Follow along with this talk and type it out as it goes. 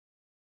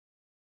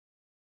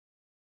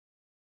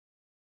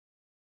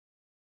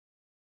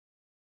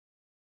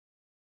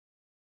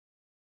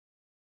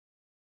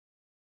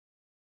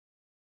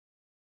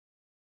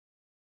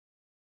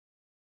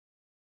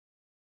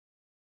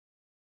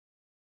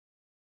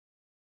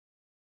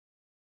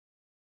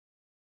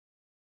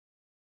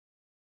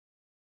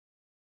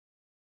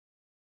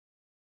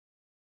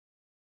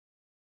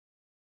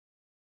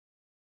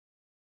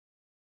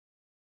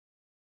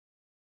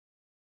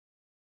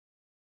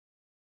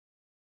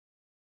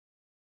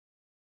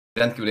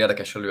rendkívül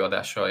érdekes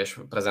előadással és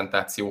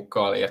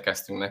prezentációkkal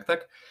érkeztünk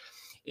nektek,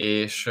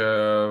 és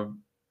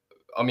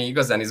ami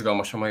igazán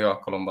izgalmas a mai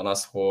alkalomban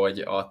az, hogy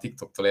a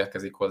TikToktól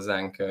érkezik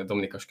hozzánk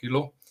Dominika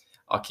Skilló,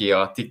 aki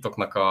a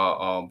TikToknak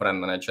a brand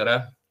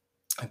managere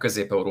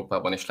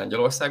Közép-Európában és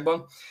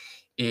Lengyelországban,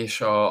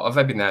 és a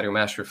webinárium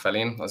első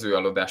felén az ő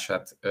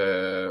előadását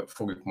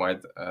fogjuk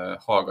majd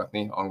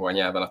hallgatni angol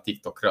nyelven a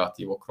TikTok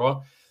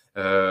kreatívokról,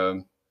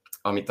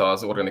 amit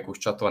az organikus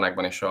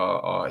csatornákban és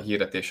a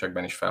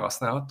hirdetésekben is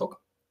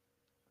felhasználhattok.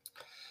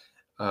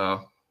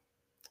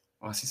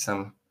 Azt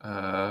hiszem,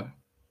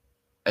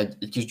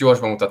 egy kis gyors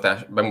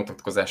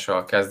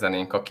bemutatkozással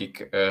kezdenénk,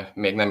 akik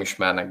még nem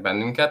ismernek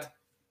bennünket.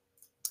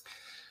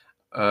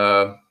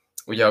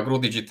 Ugye a Grow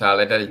Digital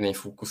egy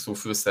eredményfókuszú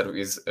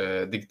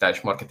full-service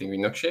digitális marketing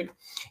ügynökség,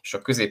 és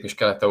a közép- és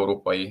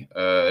kelet-európai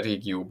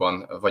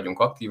régióban vagyunk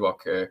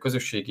aktívak,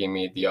 közösségi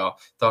média,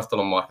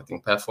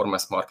 tartalommarketing,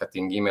 performance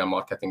marketing, e-mail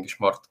marketing és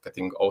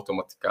marketing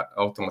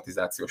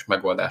automatizációs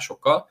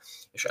megoldásokkal,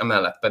 és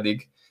emellett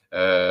pedig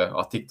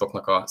a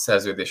TikToknak a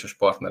szerződéses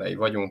partnerei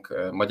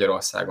vagyunk.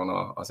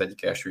 Magyarországon az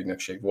egyik első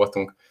ügynökség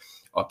voltunk,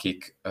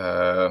 akik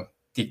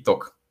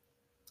TikTok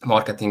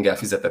marketinggel,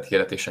 fizetett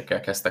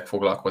hirdetésekkel kezdtek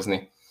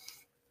foglalkozni.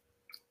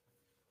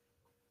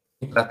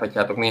 Itt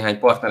láthatjátok néhány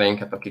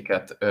partnereinket,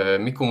 akiket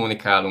mi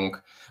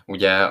kommunikálunk.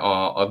 Ugye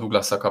a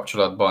Douglasszal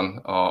kapcsolatban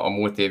a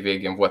múlt év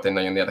végén volt egy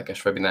nagyon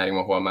érdekes webinárium,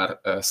 ahol már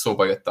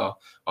szóba jött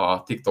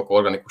a TikTok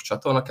organikus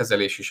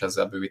csatornakezelés is,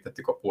 ezzel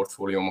bővítettük a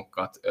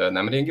portfóliómokat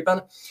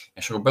nemrégiben.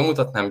 És akkor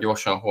bemutatnám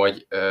gyorsan,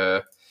 hogy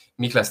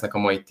mik lesznek a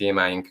mai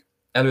témáink.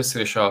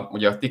 Először is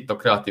ugye a TikTok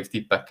kreatív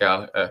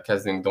tippekkel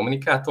kezdünk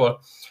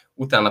Dominikától,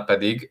 utána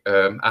pedig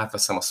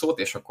átveszem a szót,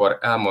 és akkor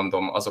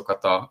elmondom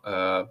azokat a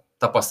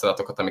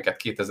tapasztalatokat,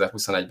 amiket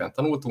 2021-ben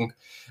tanultunk,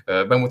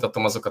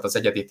 bemutatom azokat az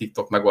egyedi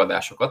TikTok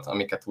megoldásokat,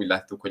 amiket úgy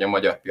láttuk, hogy a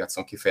magyar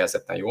piacon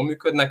kifejezetten jól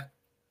működnek.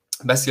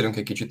 Beszélünk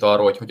egy kicsit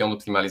arról, hogy hogyan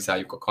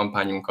optimalizáljuk a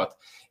kampányunkat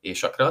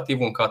és a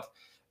kreatívunkat.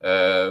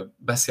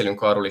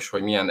 Beszélünk arról is,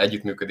 hogy milyen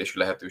együttműködési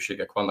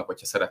lehetőségek vannak,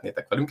 hogyha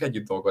szeretnétek velünk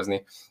együtt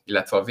dolgozni,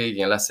 illetve a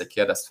végén lesz egy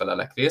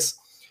kérdezd-felelek rész,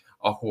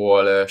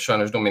 ahol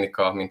sajnos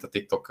Dominika, mint a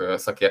TikTok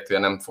szakértője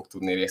nem fog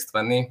tudni részt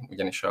venni,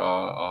 ugyanis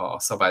a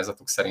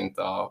szabályzatuk szerint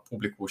a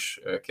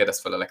publikus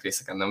kérdezfelelek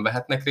részeken nem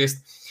vehetnek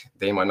részt,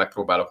 de én majd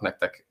megpróbálok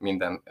nektek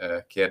minden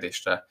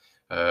kérdésre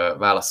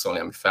válaszolni,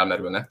 ami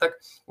felmerül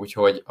nektek.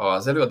 Úgyhogy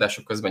az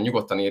előadások közben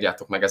nyugodtan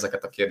írjátok meg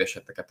ezeket a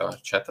kérdéseteket a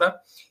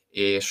chatre,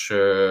 és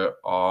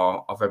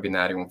a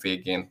webinárium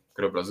végén,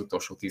 körülbelül az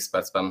utolsó 10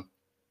 percben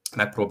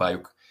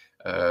megpróbáljuk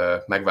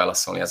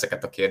megválaszolni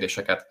ezeket a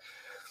kérdéseket.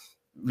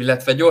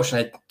 Illetve gyorsan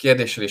egy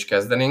kérdéssel is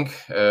kezdenénk.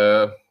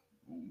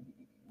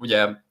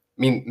 Ugye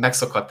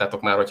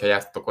megszokhattátok már, hogyha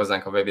jártatok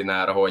hozzánk a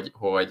webinárra,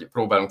 hogy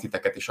próbálunk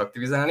titeket is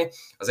aktivizálni.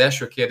 Az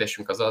első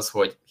kérdésünk az,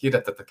 hogy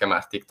hirdettetek-e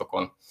már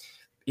TikTokon?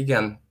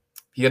 Igen,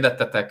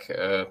 hirdettetek,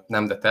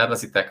 nem, de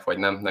tervezitek, vagy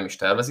nem is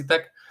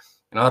tervezitek.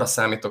 Én arra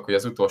számítok, hogy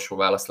az utolsó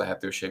válasz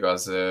lehetőség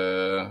az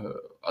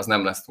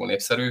nem lesz túl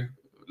népszerű,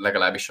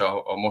 legalábbis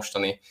a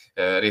mostani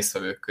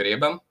résztvevők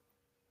körében.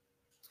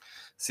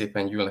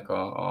 Szépen gyűlnek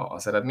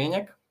az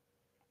eredmények.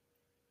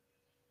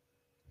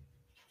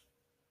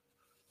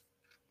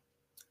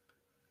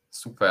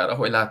 Szuper,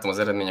 ahogy látom az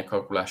eredmények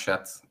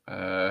kalkulását,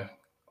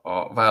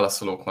 a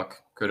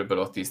válaszolóknak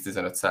körülbelül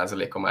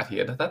 10-15%-a már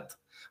hirdetett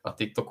a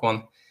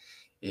TikTokon,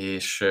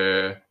 és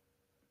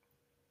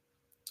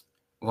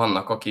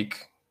vannak,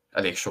 akik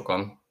elég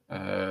sokan,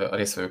 a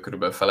résztvevők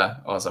körülbelül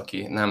fele az,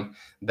 aki nem,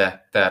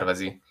 de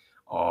tervezi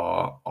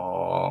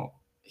a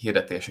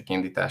hirdetések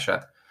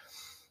indítását.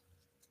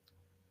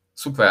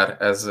 Szuper,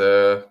 ez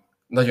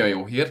nagyon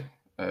jó hír,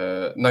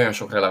 nagyon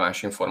sok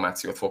releváns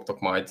információt fogtok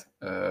majd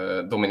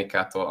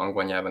Dominikától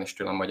angol nyelven és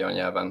tőlem magyar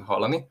nyelven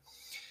hallani.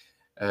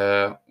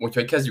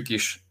 Úgyhogy kezdjük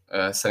is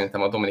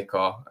szerintem a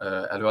Dominika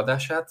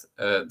előadását.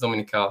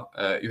 Dominika,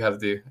 you have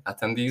the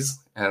attendees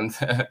and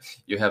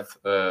you have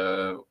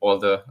all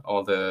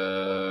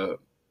the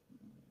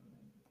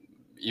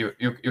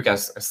you can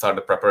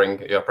start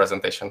preparing your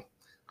presentation.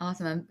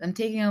 Awesome. I'm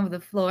taking over the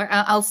floor.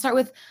 I'll start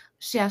with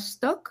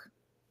Sziasztok.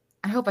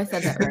 I hope I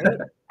said that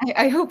right.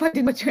 I hope I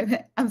did butcher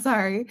that. I'm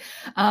sorry.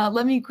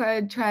 Let me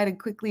try to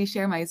quickly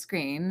share my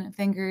screen.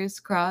 Fingers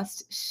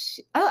crossed.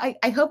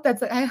 I hope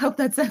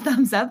that's a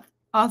thumbs up.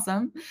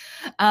 Awesome.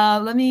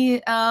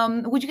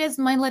 Would you guys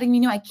mind letting me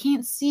know? I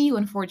can't see you,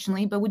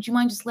 unfortunately, but would you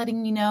mind just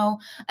letting me know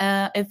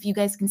if you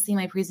guys can see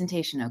my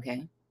presentation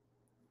okay?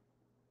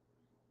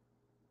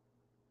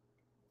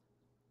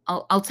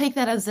 I'll take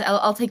that as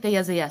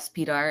a yes,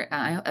 Peter.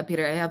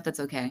 Peter, I hope that's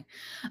okay.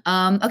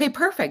 Okay,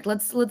 perfect.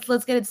 Let's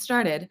get it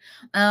started.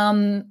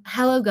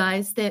 Hello,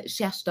 guys.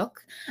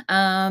 Sziasztok.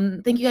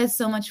 Thank you guys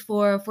so much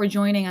for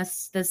joining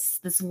us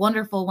this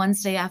wonderful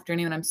Wednesday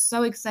afternoon. I'm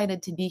so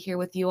excited to be here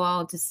with you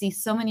all, to see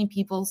so many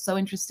people so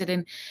interested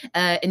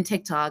in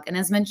TikTok. And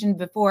as mentioned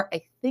before,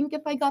 I think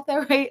if I got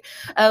that right.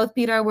 With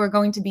Peter, we're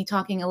going to be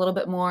talking a little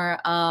bit more.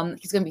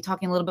 He's going to be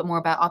talking a little bit more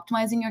about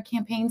optimizing your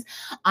campaigns.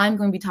 I'm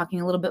going to be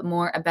talking a little bit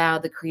more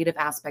about the creative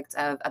aspects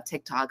of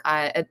TikTok.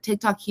 At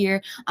TikTok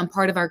here, I'm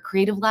part of our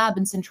creative lab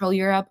in Central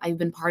Europe. I've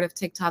been part of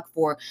TikTok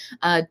for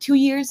 2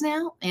 years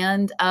now,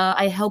 and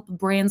I help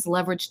brands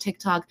leverage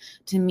TikTok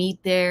to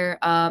meet their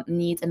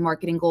needs and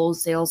marketing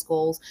goals, sales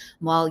goals,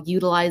 while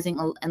utilizing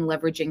and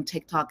leveraging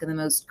TikTok in the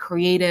most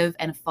creative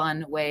and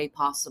fun way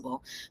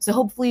possible. So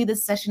hopefully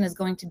this session is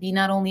going to be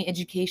not only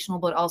educational,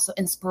 but also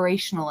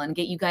inspirational and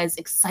get you guys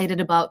excited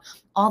about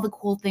all the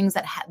cool things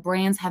that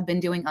brands have been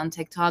doing on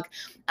TikTok,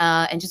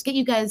 and just get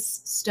you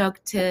guys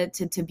stoked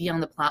to be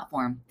on the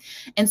platform.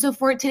 And so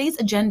for today's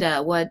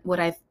agenda, what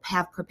I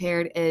have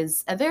prepared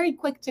is a very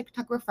quick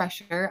TikTok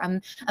refresher.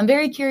 I'm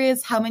very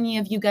curious how many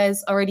of you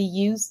guys already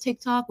use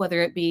TikTok,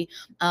 whether it be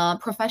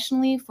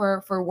professionally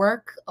for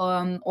work,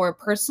 or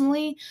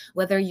personally,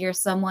 whether you're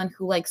someone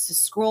who likes to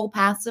scroll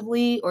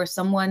passively, or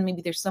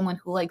maybe there's someone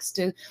who likes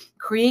to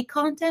create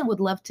content. Would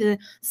love to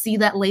see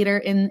that later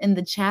in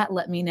the chat.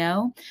 Let me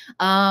know.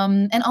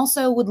 And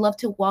also would love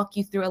to walk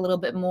you through a little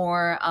bit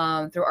more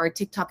through our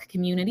TikTok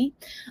community,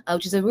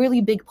 which is a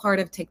really big part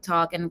of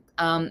TikTok, and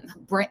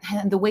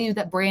the way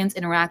that brands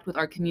interact with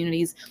our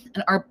communities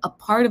and are a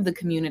part of the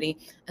community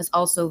is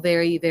also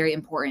very, very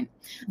important.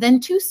 Then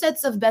 2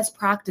 sets of best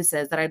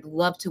practices that I'd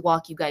love to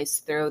walk you guys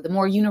through, the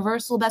more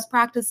universal best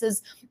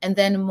practices, and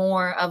then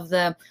more of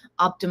the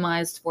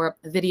optimized for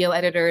video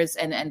editors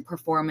and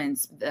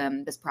performance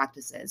best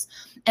practices.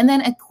 And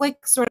then a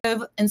quick sort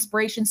of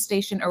inspiration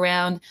station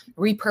around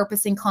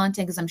repurposing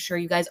content, because I'm sure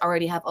you guys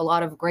already have a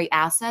lot of great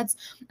assets.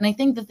 And I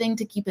think the thing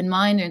to keep in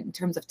mind in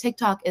terms of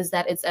TikTok is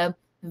that it's a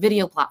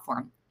video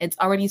platform. It's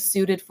already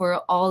suited for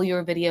all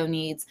your video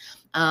needs,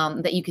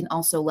 that you can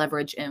also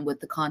leverage in with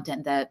the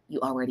content that you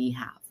already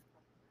have.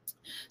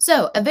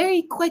 So a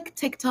very quick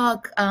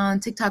TikTok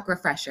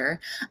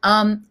refresher.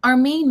 Our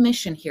main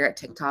mission here at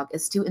TikTok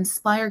is to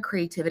inspire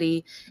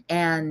creativity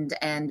and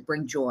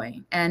bring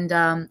joy. And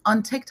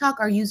on TikTok,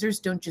 our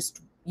users don't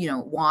just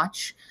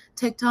watch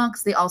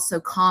TikToks, they also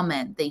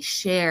comment, they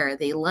share,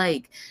 they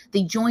like,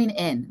 they join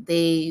in,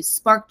 they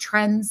spark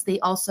trends, they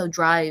also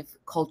drive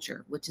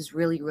culture, which is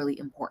really, really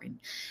important.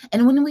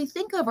 And when we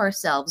think of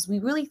ourselves, we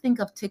really think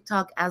of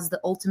TikTok as the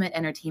ultimate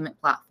entertainment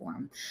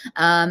platform.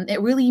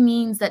 It really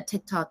means that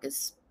TikTok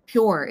is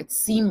pure, it's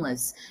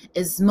seamless,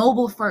 is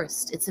mobile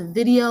first. It's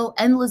a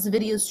endless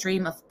video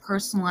stream of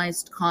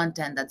personalized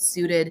content that's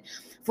suited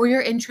for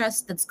your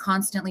interest, that's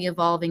constantly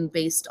evolving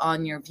based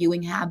on your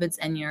viewing habits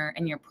and your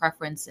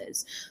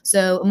preferences.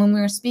 So when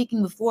we were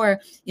speaking before,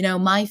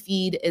 my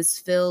feed is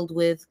filled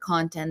with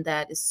content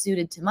that is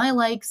suited to my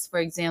likes. For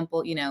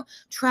example,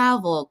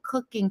 travel,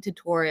 cooking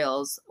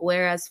tutorials,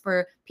 whereas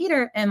for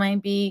Peter, it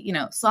might be,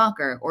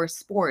 soccer or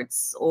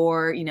sports,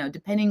 or,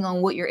 depending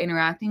on what you're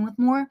interacting with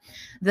more,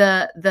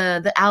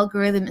 the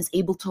algorithm is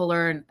able to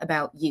learn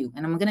about you.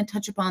 And I'm going to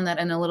touch upon that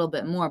in a little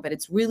bit more, but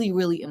it's really,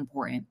 really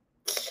important.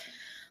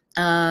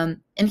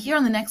 And here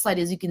on the next slide,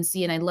 as you can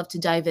see, and I'd love to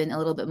dive in a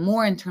little bit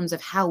more in terms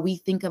of how we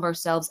think of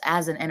ourselves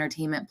as an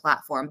entertainment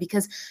platform,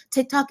 because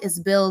TikTok is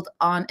built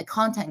on a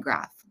content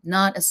graph,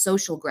 not a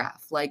social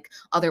graph like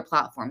other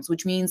platforms,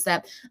 which means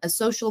that a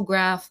social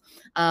graph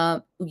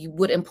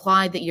would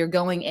imply that you're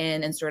going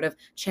in and sort of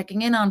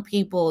checking in on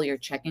people, you're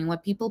checking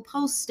what people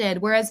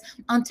posted, whereas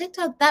on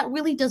TikTok, that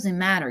really doesn't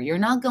matter. You're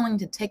not going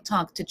to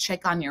TikTok to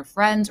check on your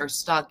friends or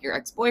stalk your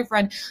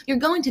ex-boyfriend. You're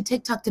going to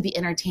TikTok to be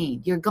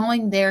entertained. You're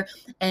going there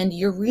and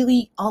you're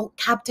really all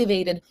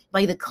captivated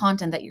by the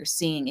content that you're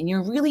seeing, and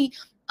you're really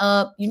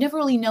you never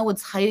really know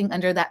what's hiding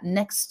under that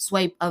next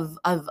swipe of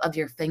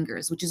your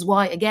fingers, which is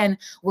why, again,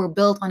 we're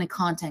built on a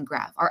content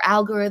graph. Our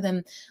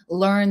algorithm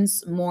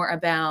learns more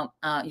about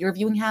your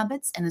viewing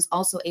habits and is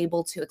also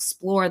able to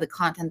explore the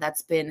content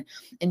that's been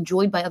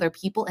enjoyed by other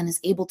people and is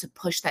able to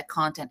push that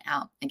content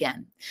out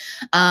again.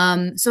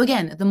 So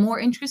again, the more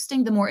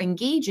interesting, the more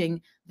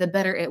engaging, the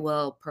better it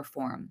will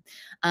perform.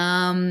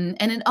 And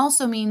it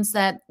also means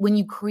that when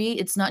you create,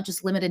 it's not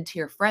just limited to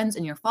your friends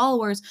and your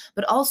followers,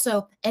 but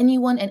also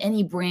anyone and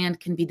any brand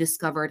can be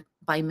discovered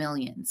by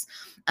millions.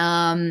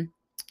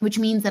 Which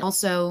means that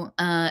also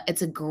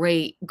it's a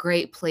great,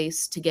 great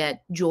place to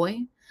get joy.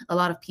 A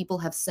lot of people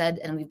have said,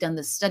 and we've done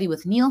this study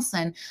with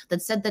Nielsen,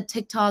 that said that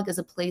TikTok is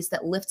a place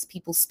that lifts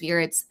people's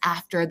spirits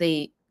after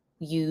they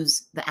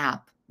use the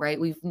app. Right?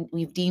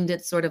 We've deemed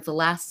it sort of the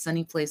last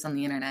sunny place on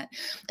the internet.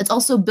 It's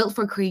also built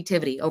for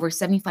creativity. Over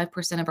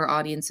 75% of our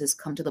audiences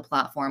come to the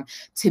platform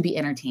to be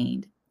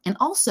entertained. And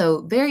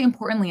also, very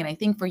importantly, and I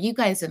think for you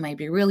guys, it might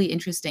be really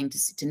interesting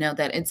to know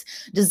that it's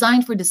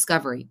designed for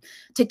discovery.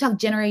 TikTok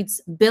generates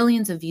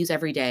billions of views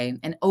every day,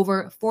 and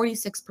over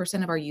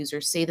 46% of our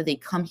users say that they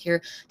come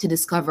here to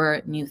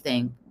discover new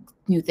things.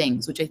 new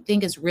things, which I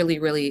think is really,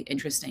 really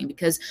interesting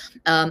because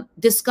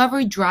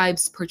discovery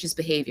drives purchase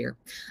behavior,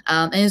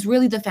 and is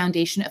really the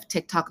foundation of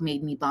TikTok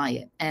made me buy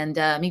it. And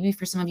maybe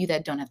for some of you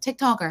that don't have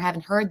TikTok or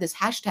haven't heard this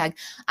hashtag,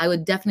 I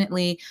would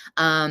definitely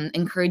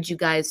encourage you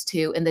guys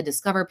to, in the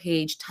discover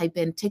page, type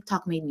in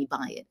TikTok made me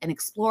buy it and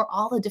explore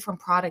all the different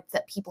products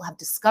that people have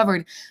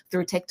discovered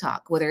through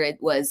TikTok, whether it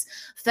was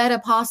feta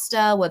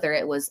pasta, whether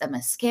it was a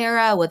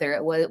mascara, whether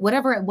it was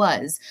whatever it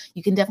was.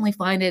 You can definitely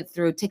find it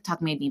through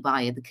TikTok made me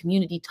buy it. The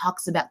community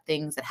talks about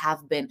things that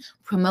have been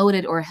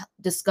promoted or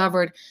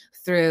discovered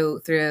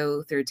through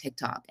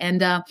TikTok.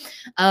 And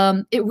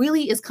it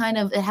really is kind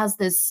of, it has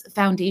this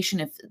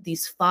foundation of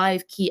these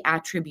 5 key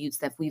attributes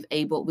that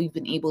we've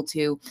been able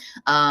to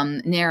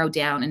narrow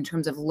down in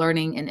terms of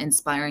learning and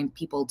inspiring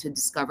people to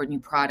discover new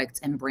products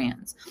and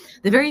brands.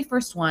 The very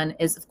first one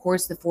is, of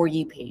course, the For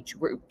You page,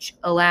 which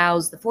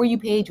allows the For You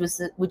page,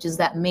 which is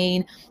that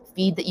main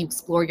feed that you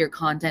explore your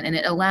content, and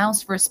it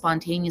allows for a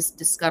spontaneous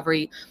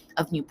discovery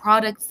of new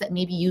products that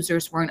maybe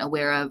users weren't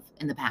aware of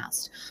in the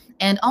past.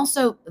 And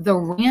also the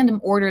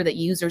random order that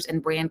users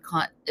and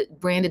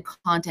branded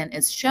content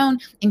is shown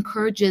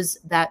encourages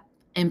that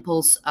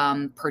impulse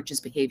purchase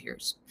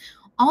behaviors.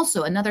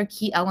 Also, another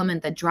key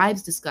element that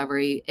drives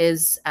discovery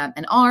is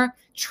and are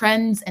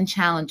trends and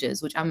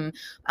challenges, which I'm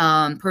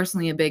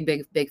personally a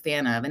big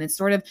fan of. And it's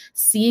sort of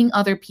seeing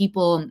other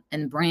people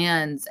and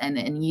brands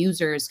and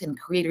users and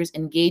creators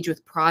engage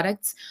with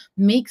products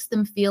makes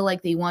them feel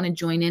like they want to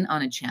join in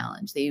on a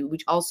challenge.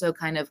 Which also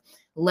kind of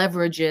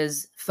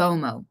leverages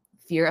FOMO,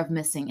 fear of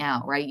missing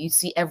out, right? You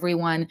see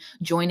everyone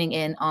joining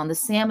in on the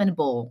salmon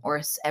bowl,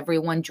 or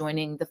everyone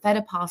joining the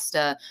feta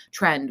pasta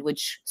trend,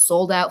 which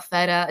sold out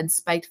feta and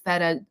spiked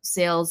feta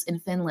sales in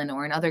Finland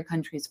or in other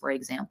countries, for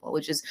example,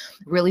 which is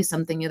really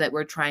something that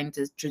we're trying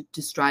to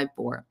strive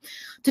for.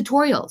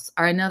 Tutorials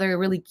are another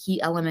really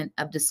key element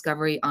of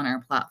discovery on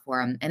our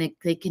platform, and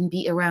they can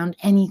be around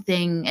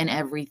anything and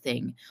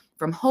everything,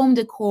 from home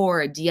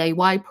decor,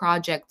 DIY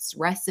projects,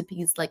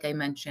 recipes, like I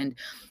mentioned,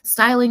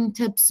 styling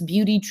tips,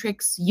 beauty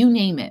tricks, you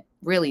name it.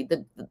 Really,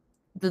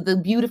 the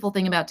beautiful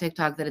thing about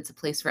TikTok that it's a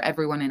place for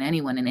everyone and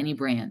anyone and any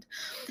brand.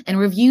 And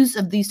reviews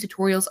of these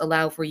tutorials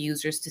allow for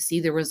users to see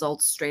the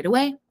results straight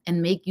away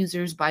and make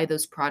users buy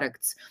those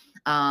products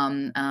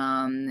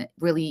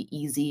really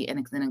easy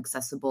and an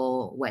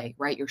accessible way,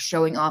 right? You're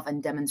showing off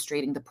and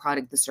demonstrating the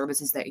product, the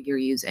services that you're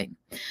using.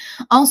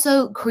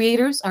 Also,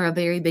 creators are a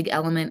very big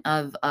element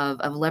of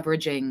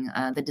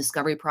leveraging the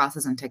discovery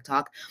process on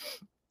TikTok.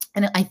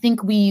 And I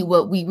think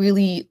what we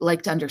really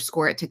like to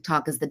underscore at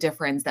TikTok is the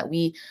difference that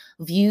we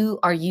view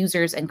our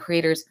users and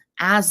creators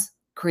as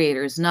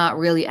creators, not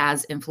really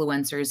as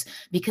influencers,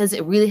 because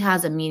it really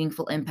has a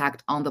meaningful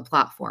impact on the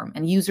platform.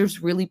 And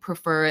users really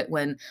prefer it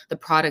when the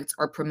products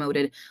are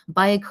promoted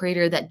by a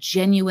creator that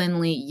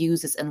genuinely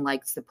uses and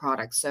likes the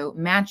product. So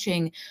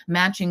matching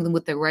them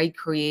with the right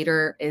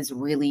creator is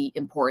really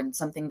important,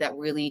 something that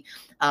really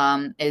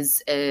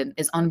is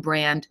on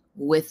brand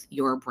with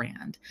your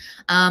brand.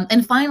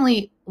 And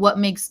finally, what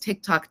makes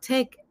TikTok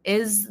tick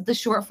is the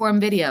short form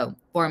video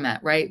format,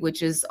 right?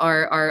 Which is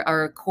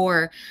our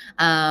core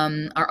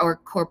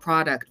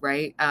product,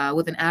 right?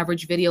 With an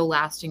average video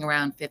lasting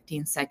around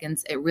 15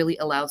 seconds, it really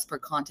allows for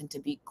content to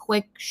be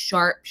quick,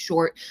 sharp,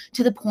 short,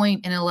 to the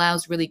point, and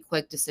allows really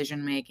quick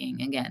decision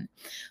making again.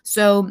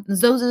 So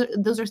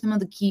those are some of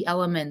the key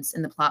elements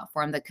in the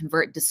platform that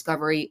convert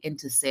discovery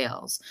into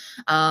sales,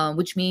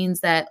 which means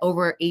that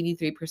over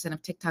 83%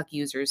 of TikTok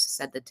users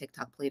said that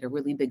TikTok played a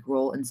really big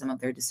role in some of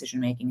their decision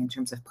making in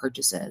terms of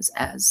purchases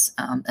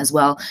as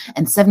well.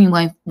 And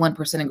 71%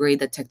 agreed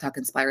that TikTok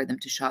inspired them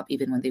to shop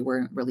even when they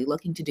weren't really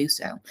looking to do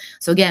so.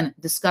 So again,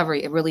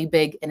 discovery, a really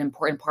big and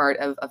important part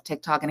of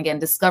TikTok. And again,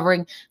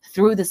 discovering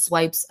through the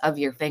swipes of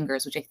your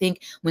fingers, which I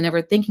think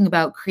whenever thinking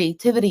about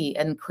creativity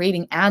and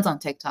creating ads on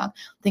TikTok,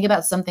 think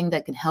about something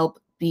that can help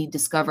be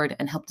discovered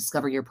and help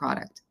discover your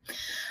product.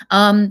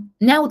 Now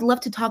I would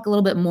love to talk a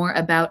little bit more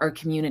about our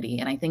community.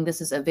 And I think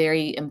this is a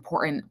very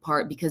important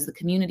part because the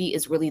community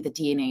is really the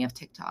DNA of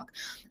TikTok.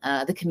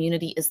 The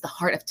community is the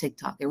heart of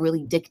TikTok. It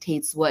really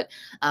dictates what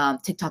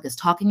TikTok is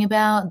talking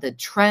about, the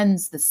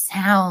trends, the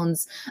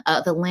sounds,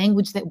 the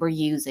language that we're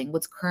using,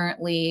 what's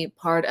currently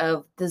part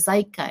of the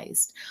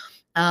zeitgeist.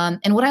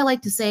 And what I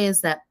like to say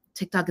is that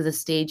TikTok is a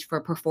stage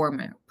for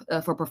performers,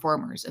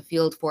 a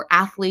field for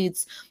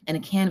athletes, and a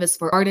canvas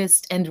for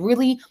artists, and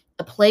really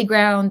a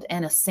playground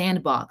and a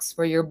sandbox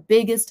for your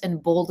biggest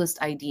and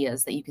boldest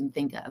ideas that you can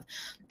think of.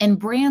 And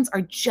brands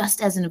are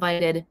just as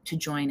invited to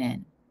join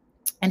in.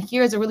 And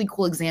here's a really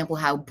cool example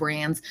how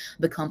brands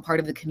become part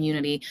of the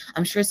community.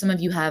 I'm sure some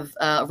of you have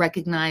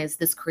recognized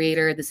this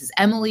creator. This is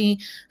Emily,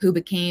 who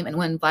became and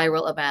went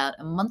viral about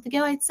a month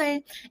ago, I'd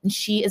say. And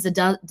she is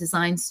a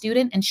design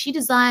student, and she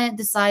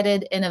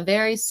decided in a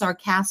very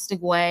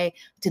sarcastic way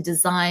to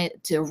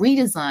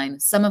redesign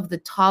some of the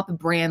top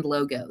brand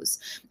logos.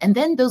 And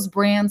then those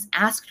brands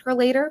asked her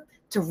later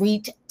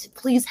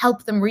please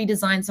help them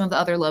redesign some of the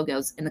other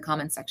logos in the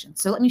comment section.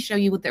 So let me show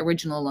you what the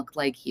original looked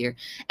like here.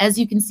 As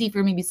you can see,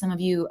 for maybe some of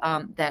you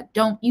that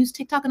don't use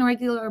TikTok on a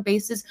regular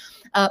basis,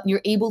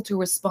 you're able to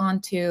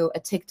respond to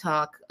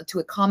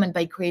a comment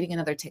by creating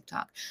another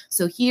TikTok.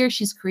 So here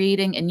she's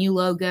creating a new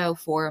logo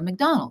for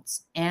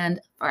McDonald's and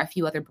for a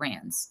few other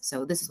brands.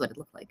 So this is what it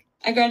looked like.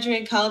 I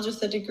graduated college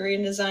with a degree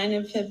in design.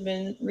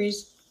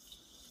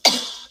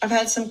 I've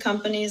had some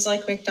companies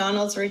like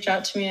McDonald's reach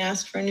out to me and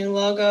ask for a new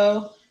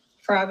logo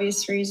for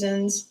obvious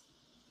reasons.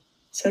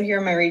 So here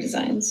are my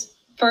redesigns.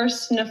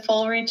 First,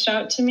 Nafol reached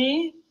out to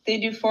me. They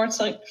do sports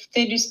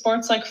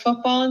like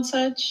football and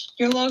such.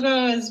 Your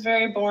logo is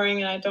very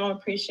boring and I don't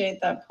appreciate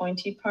that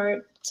pointy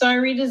part. So I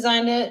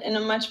redesigned it in a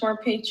much more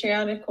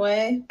patriotic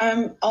way.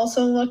 I'm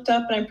also looked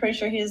up and I'm pretty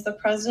sure he is the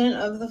president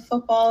of the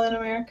football in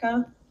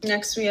America.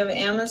 Next we have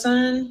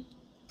Amazon.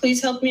 Please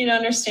help me to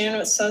understand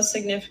what's so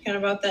significant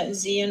about that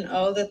Z and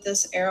O that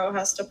this arrow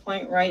has to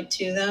point right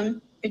to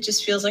them. It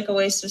just feels like a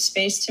waste of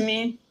space to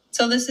me.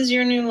 So this is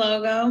your new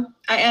logo.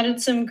 I added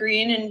some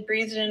green and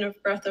breathed in a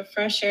breath of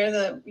fresh air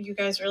that you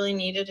guys really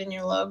needed in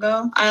your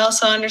logo. I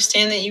also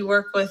understand that you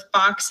work with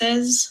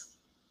boxes.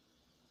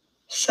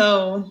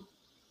 So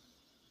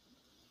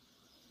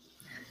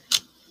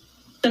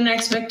the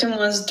next victim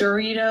was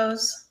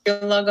Doritos.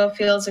 Your logo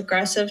feels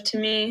aggressive to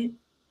me,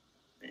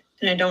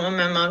 and I don't want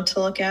my mom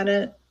to look at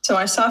it. So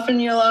I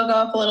softened your logo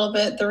up a little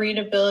bit. The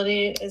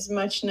readability is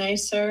much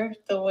nicer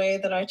the way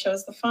that I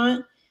chose the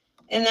font.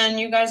 And then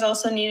you guys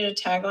also needed a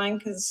tagline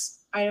because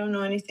I don't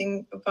know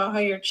anything about how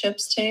your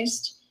chips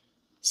taste.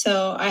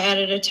 So I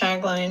added a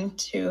tagline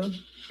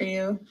for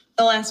you.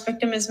 The last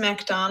victim is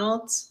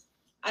McDonald's.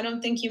 I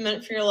don't think you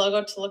meant for your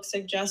logo to look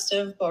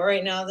suggestive, but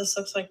right now this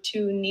looks like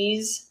two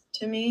knees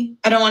to me.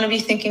 I don't want to be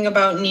thinking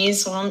about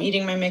knees while I'm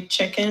eating my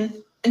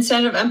McChicken.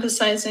 Instead of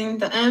emphasizing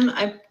the M,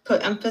 I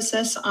put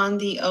emphasis on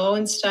the O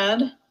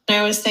instead. And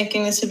I was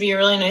thinking this would be a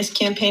really nice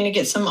campaign to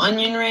get some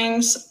onion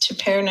rings to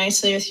pair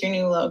nicely with your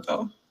new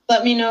logo.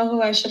 Let me know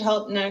who I should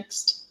help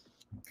next.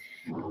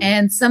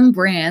 And some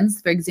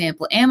brands, for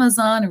example,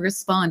 Amazon,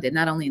 responded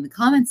not only in the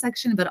comment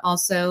section, but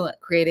also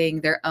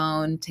creating their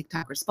own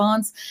TikTok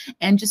response.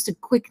 And just a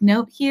quick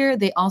note here,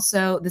 they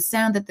also, the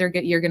sound that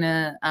you're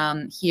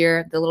gonna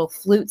hear, the little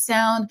flute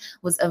sound,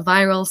 was a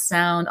viral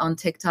sound on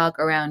TikTok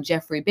around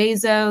Jeffrey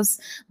Bezos,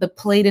 but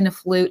played in a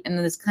flute in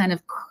this kind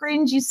of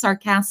cringy,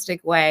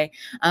 sarcastic way.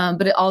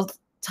 But it all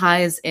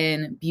ties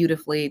in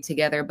beautifully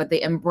together, but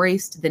they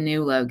embraced the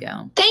new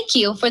logo. Thank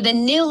you for the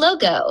new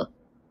logo.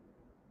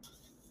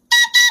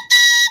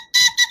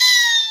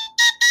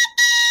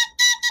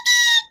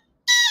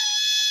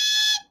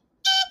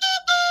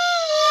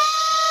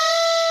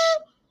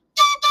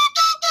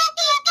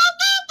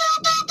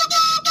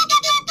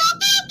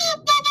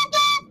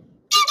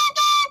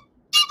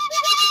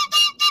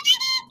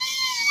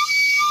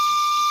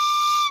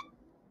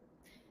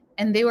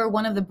 And they were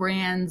one of the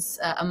brands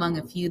among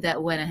a few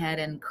that went ahead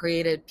and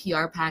created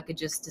PR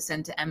packages to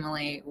send to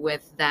Emily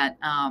with that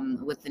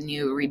with the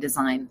new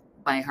redesign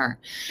by her.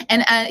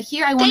 And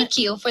here I want Thank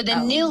you for the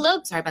new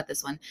logo. Sorry about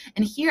this one.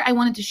 And here I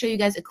wanted to show you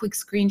guys a quick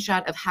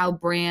screenshot of how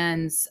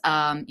brands,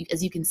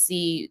 as you can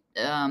see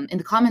in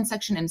the comment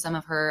section and some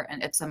of her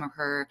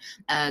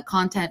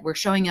content, were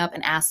showing up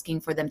and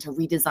asking for them to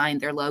redesign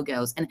their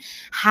logos, and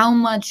how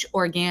much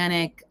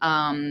organic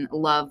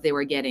love they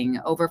were getting.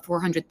 Over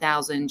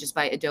 400,000 just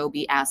by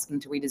Adobe asking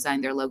to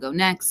redesign their logo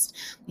next.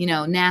 You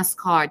know,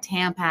 NASCAR,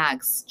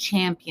 Tampax,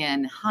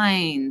 Champion,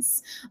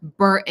 Heinz,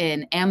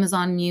 Burton,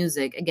 Amazon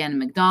Music, again,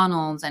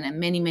 McDonald's, and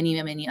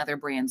many other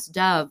brands,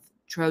 Dove,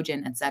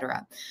 Trojan,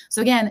 etc.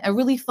 So again, a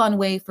really fun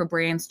way for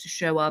brands to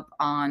show up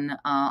on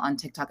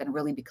TikTok and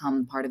really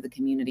become part of the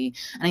community.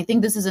 And I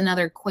think this is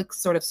another quick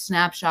sort of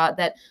snapshot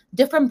that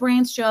different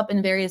brands show up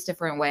in various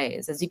different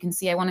ways. As you can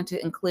see, I wanted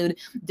to include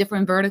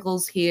different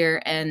verticals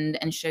here and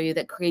show you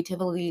that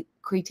creativity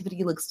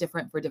looks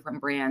different for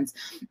different brands,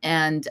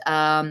 and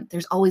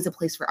there's always a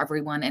place for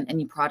everyone and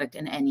any product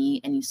and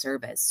any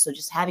service. So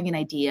just having an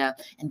idea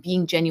and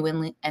being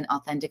genuinely and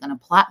authentic on a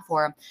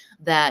platform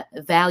that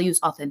values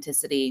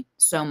authenticity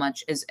so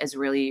much is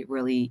really,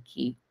 really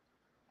key.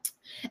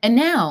 And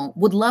now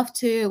would love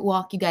to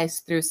walk you guys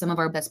through some of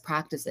our best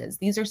practices.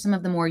 These are some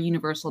of the more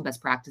universal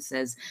best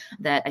practices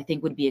that I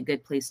think would be a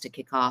good place to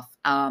kick off.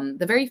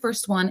 The very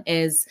first one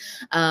is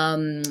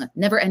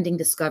never-ending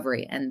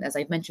discovery. And as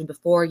I've mentioned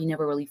before, you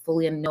never really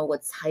fully know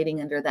what's hiding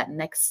under that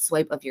next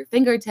swipe of your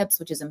fingertips,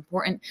 which is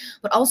important,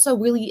 but also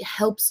really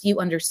helps you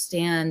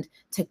understand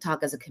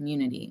TikTok as a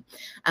community.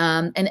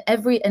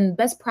 And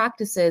best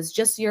practices,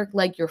 just your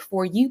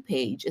For You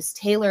page is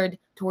tailored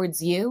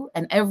towards you,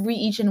 and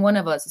each and one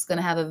of us is going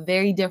to have a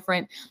very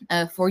different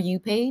For You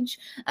page.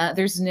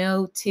 There's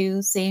no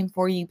two same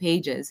For You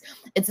pages.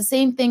 It's the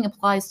same thing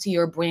applies to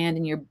your brand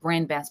and your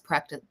brand best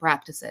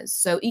practices.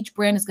 So each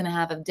brand is going to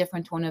have a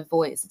different tone of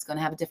voice. It's going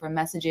to have a different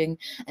messaging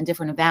and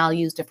different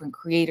values, different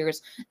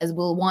creators, as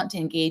we'll want to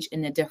engage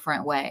in a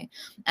different way.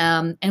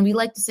 And we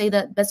like to say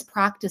that best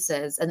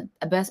practices, and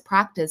a best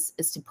practice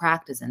is to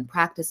practice, and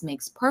practice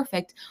makes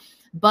perfect.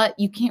 but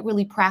you can't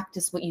really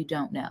practice what you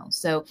don't know.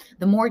 So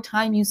the more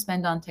time you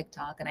spend on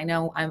TikTok, and I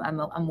know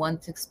I'm one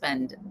to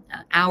spend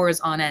hours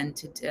on end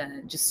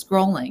to just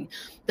scrolling,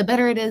 the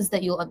better it is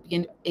that you'll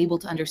be able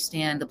to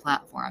understand the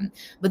platform.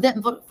 But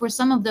then for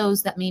some of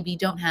those that maybe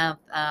don't have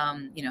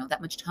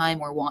that much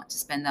time or want to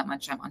spend that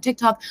much time on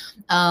TikTok,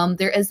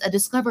 there is a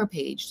discover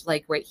page.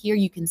 Like right here,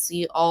 you can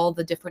see all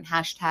the different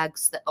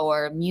hashtags that,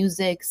 or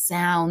music,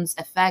 sounds,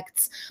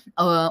 effects,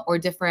 or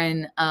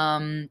different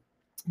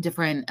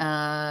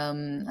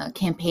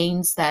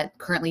campaigns that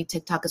currently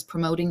TikTok is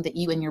promoting that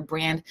you and your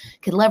brand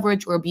can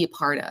leverage or be a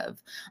part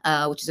of,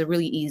 which is a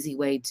really easy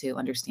way to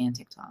understand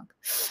TikTok.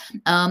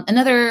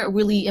 Another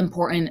really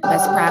important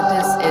best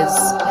practice is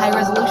high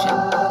resolution.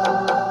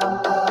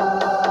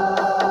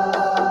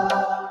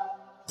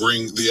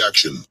 Bring the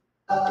action.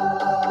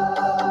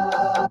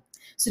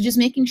 So just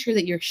making sure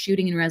that you're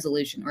shooting in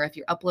resolution, or if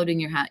you're uploading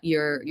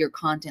your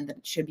content, that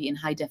it should be in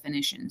high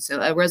definition. So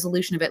a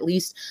resolution of at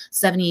least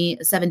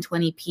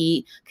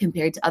 720p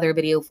compared to other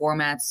video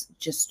formats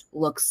just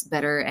looks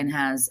better and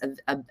has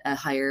a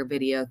higher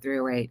video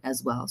through rate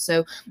as well.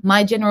 So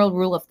my general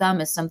rule of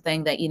thumb is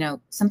something that,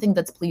 something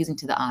that's pleasing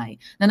to the eye.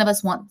 None of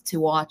us want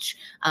to watch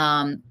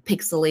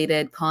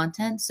pixelated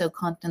content. So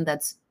content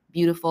that's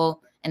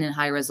beautiful and in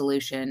high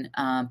resolution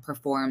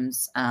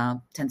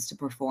tends to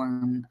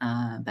perform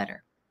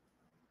better.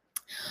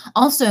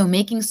 Also,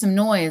 making some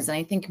noise, and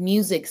I think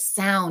music,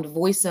 sound,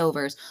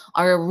 voiceovers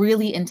are a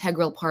really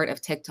integral part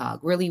of TikTok.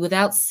 Really,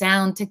 without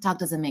sound, TikTok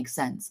doesn't make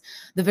sense.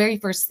 The very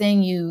first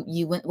thing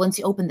once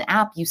you open the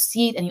app, you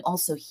see it and you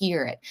also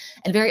hear it.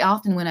 And very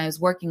often when I was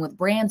working with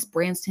brands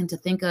tend to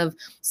think of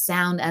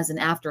sound as an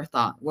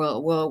afterthought.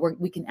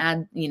 We can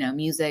add,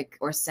 music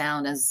or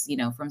sound as,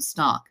 from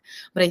stock.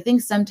 But I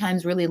think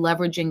sometimes really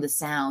leveraging the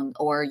sound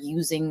or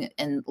using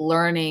and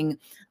learning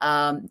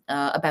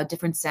about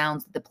different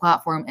sounds that the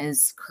platform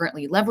is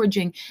currently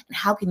leveraging, and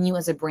how can you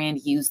as a brand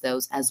use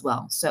those as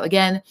well. So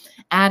again,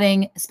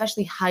 adding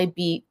especially high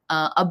beat,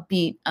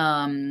 upbeat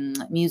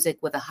music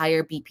with a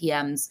higher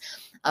BPMs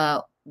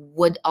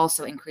would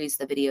also increase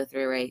the video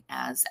through rate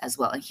as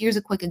well. And here's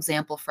a quick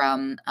example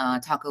from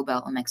Taco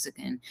Bell, a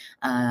Mexican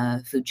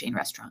food chain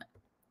restaurant.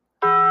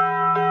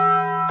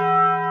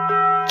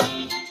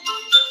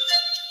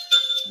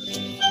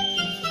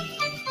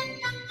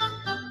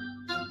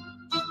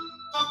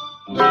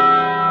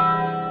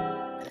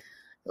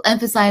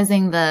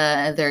 Emphasizing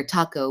their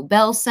Taco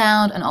Bell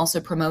sound and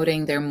also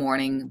promoting their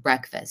morning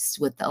breakfast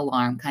with the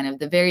alarm, kind of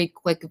the very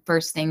quick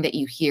first thing that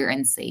you hear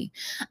and see.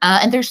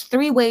 And there's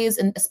 3 ways,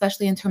 and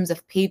especially in terms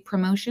of paid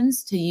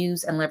promotions, to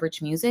use and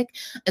leverage music,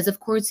 is of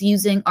course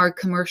using our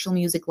commercial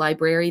music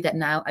library that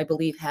now I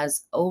believe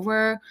has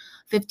over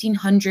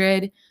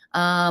 1,500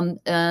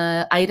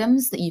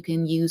 items that you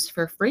can use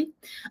for free.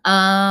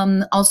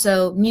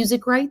 Also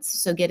music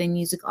rights, so getting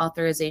music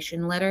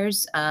authorization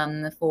letters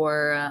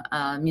for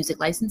music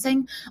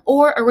licensing,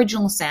 or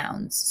original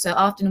sounds. So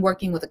often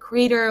working with a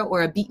creator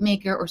or a beat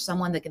maker or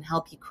someone that can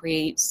help you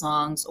create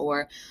songs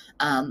or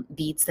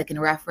beats that can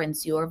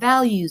reference your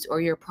values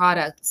or your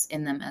products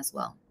in them as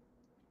well.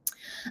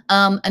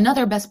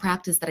 Another best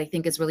practice that I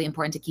think is really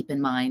important to keep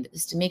in mind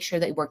is to make sure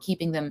that we're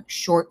keeping them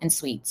short and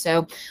sweet.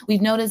 So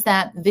we've noticed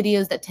that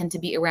videos that tend to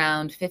be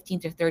around 15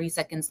 to 30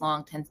 seconds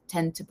long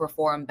tend to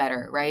perform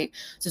better, right?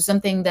 So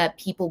something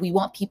that we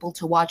want people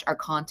to watch our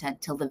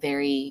content till the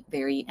very,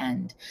 very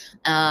end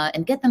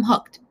and get them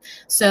hooked.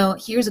 So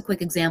here's a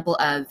quick example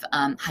of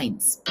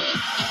Heinz.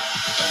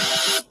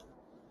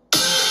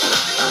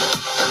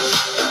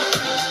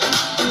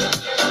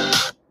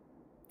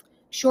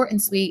 Short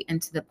and sweet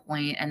and to the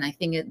point. And I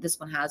think this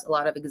one has a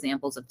lot of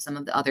examples of some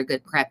of the other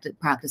good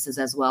practices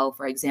as well.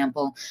 For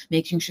example,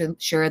 making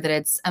sure that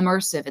it's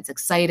immersive, it's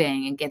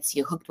exciting, and gets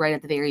you hooked right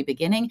at the very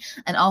beginning.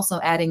 And also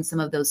adding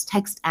some of those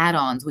text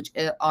add-ons, which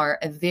are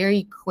a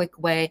very quick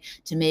way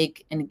to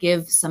make and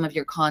give some of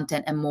your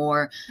content a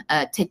more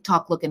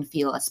TikTok look and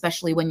feel,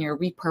 especially when you're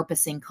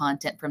repurposing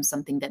content from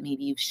something that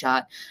maybe you've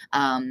shot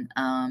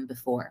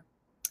before.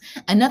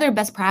 Another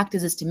best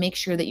practice is to make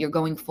sure that you're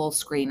going full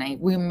screen.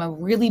 I'm a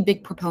really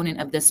big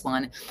proponent of this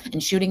one,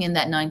 and shooting in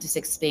that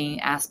 9:16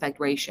 aspect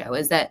ratio,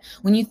 is that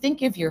when you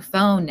think of your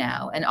phone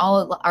now, and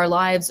all our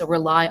lives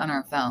rely on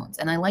our phones,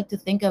 and I like to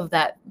think of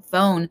that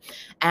phone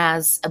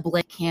as a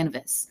blank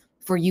canvas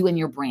for you and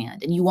your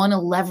brand, and you want to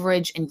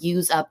leverage and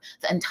use up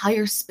the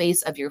entire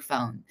space of your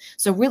phone.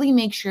 So really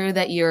make sure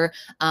that you're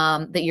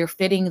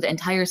fitting the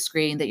entire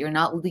screen, that you're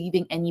not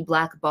leaving any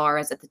black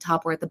bars at the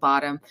top or at the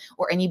bottom,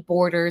 or any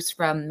borders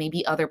from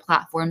maybe other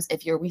platforms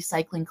if you're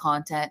recycling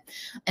content.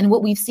 And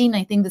what we've seen,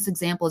 I think this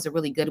example is a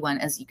really good one.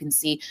 As you can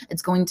see,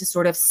 it's going to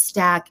sort of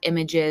stack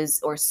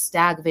images or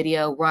stack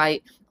video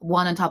right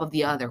one on top of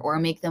the other, or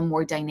make them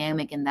more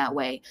dynamic in that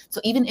way.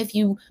 So even if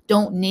you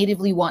don't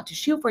natively want to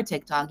shoot for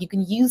TikTok, you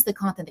can use the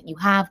content that you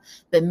have,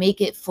 but make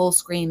it full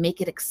screen,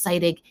 make it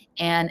exciting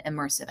and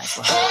immersive as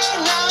well. Hey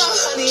now,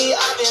 honey,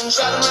 I've been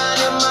driving around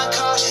in my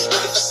car,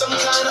 looking for some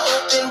kind of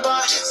open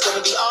bar. It's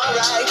gonna be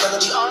alright, gonna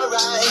be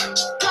alright.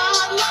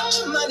 Got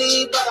no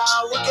money, but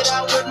I'll work it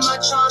out with my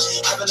charm.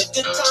 having a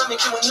good time,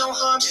 ain't doing no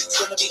harm. It's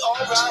gonna be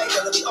alright,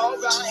 gonna be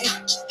alright.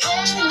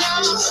 Hey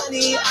now,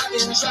 honey, I've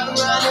been driving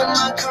around in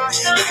my car,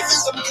 looking for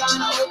some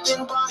kind of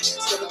open bar. It's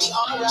gonna be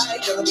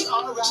alright, gonna be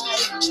alright.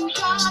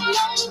 Got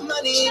no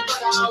money,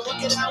 but I'll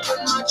work it out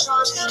with my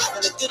charm.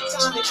 Having a good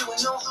time, ain't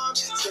doing no harm.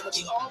 It's gonna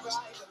be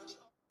alright.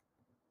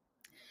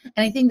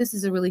 And I think this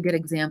is a really good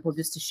example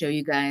just to show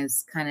you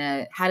guys kind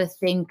of how to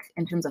think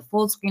in terms of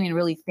full screen and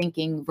really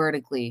thinking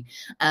vertically,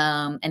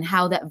 and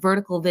how that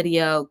vertical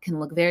video can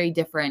look very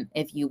different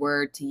if you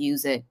were to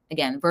use it,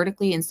 again,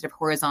 vertically instead of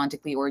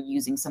horizontally, or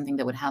using something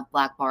that would have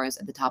black bars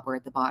at the top or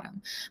at the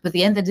bottom. But at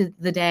the end of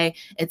the day,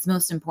 it's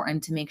most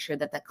important to make sure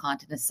that that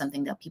content is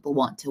something that people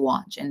want to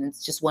watch. And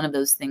it's just one of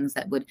those things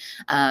that would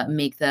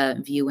make the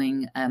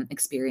viewing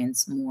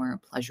experience more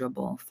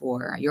pleasurable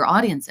for your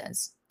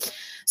audiences.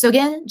 So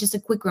again, just a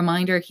quick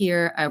reminder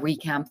here, a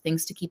recap,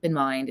 things to keep in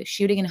mind.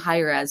 Shooting in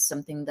high res,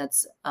 something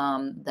that's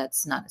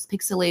not as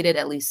pixelated,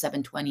 at least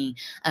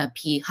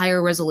 720p,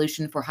 higher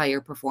resolution for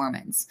higher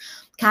performance.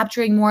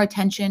 Capturing more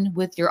attention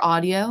with your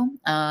audio.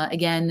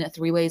 Again,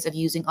 3 ways of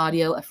using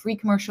audio: a free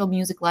commercial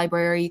music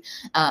library,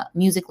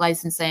 music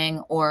licensing,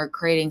 or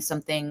creating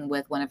something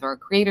with one of our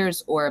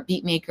creators or a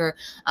beat maker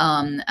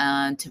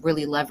to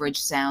really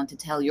leverage sound to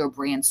tell your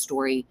brand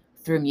story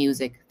through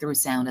music, through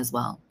sound as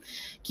well.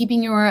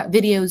 Keeping your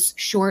videos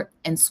short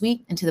and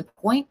sweet and to the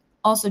point.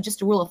 Also,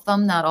 just a rule of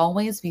thumb, not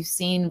always. We've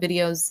seen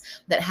videos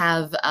that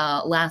have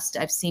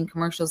I've seen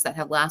commercials that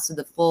have lasted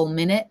the full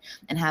minute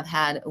and have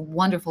had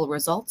wonderful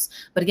results.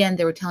 But again,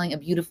 they were telling a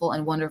beautiful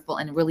and wonderful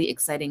and really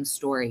exciting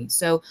story.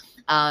 So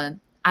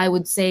I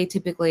would say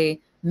typically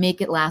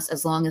make it last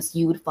as long as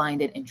you would find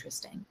it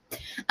interesting.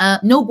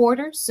 No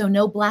borders, so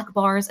no black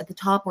bars at the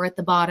top or at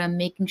the bottom,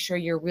 making sure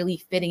you're really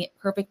fitting it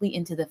perfectly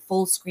into the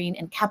full screen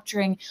and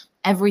capturing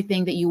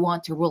everything that you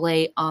want to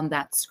relay on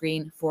that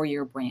screen for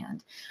your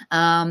brand.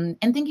 And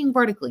thinking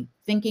vertically,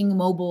 thinking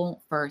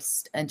mobile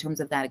first in terms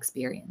of that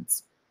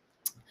experience.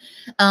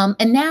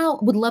 And now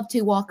would love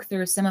to walk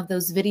through some of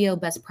those video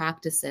best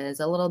practices,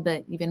 a little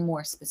bit even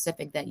more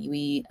specific that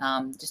we,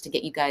 just to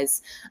get you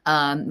guys,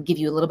 give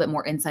you a little bit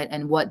more insight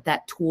on what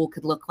that tool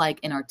could look like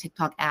in our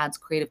TikTok Ads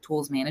Creative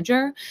Tools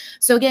Manager.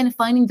 So again,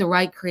 finding the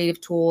right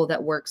creative tool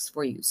that works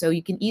for you. So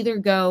you can either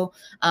go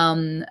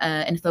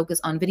and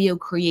focus on video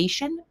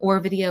creation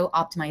or video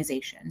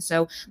optimization.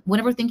 So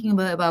whenever thinking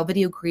about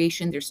video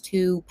creation, there's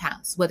 2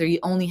 paths. Whether you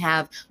only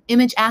have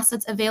image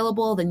assets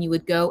available, then you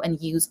would go and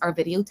use our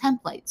video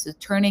template. So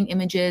turning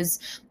images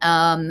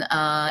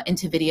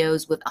into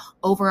videos with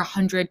over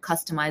 100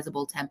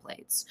 customizable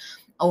templates.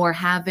 Or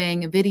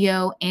having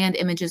video and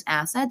images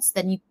assets,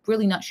 then you're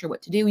really not sure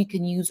what to do. You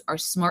can use our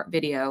Smart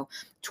Video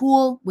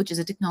tool, which is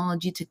a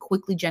technology to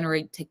quickly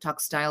generate TikTok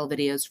style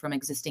videos from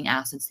existing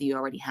assets that you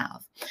already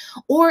have.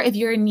 Or if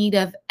you're in need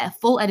of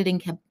full editing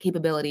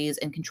capabilities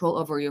and control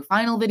over your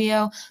final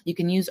video, you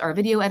can use our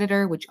video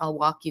editor, which I'll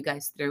walk you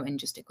guys through in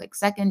just a quick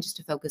second, just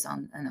to focus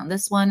on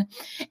this one.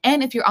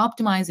 And if you're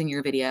optimizing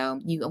your video,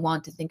 you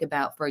want to think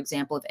about, for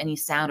example, if any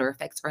sound or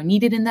effects are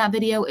needed in that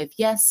video. If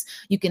yes,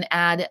 you can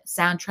add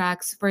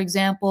soundtracks, for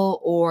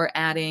example, or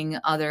adding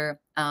other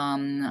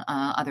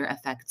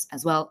effects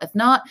as well. If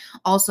not,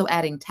 also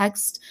adding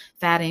text,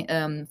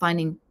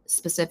 finding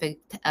specific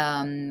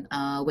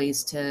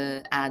ways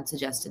to add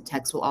suggested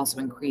text will also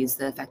increase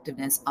the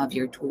effectiveness of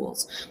your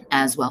tools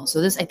as well.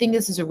 So I think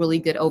this is a really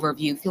good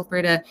overview. Feel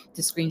free to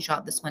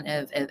screenshot this one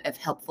if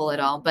helpful at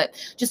all. But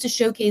just to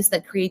showcase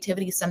that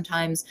creativity,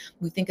 sometimes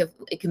we think of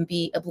it can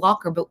be a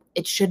blocker, but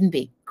it shouldn't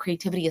be.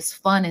 Creativity is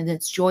fun and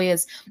it's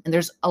joyous, and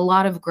there's a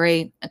lot of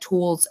great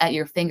tools at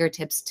your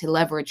fingertips to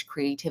leverage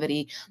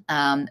creativity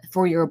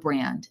for your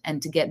brand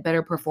and to get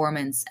better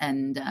performance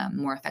and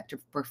more effective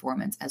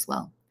performance as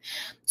well.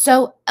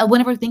 So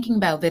whenever thinking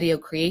about video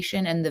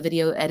creation and the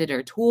video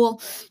editor tool,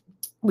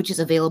 which is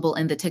available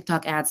in the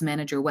TikTok Ads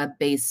Manager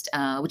web-based,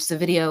 which is a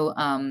video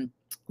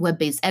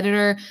web-based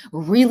editor,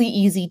 really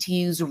easy to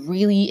use,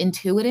 really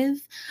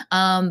intuitive.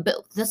 But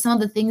some of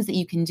the things that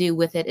you can do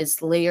with it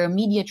is layer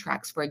media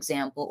tracks, for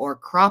example, or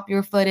crop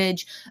your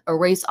footage,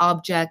 erase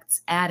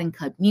objects, add and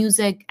cut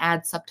music,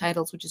 add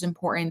subtitles, which is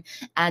important,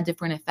 add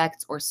different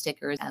effects or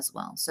stickers as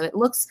well. So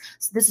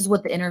this is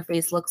what the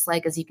interface looks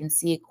like. As you can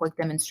see, a quick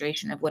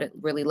demonstration of what it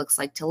really looks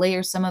like to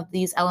layer some of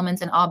these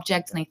elements and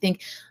objects. And I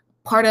think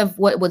part of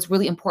what's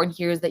really important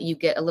here is that you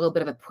get a little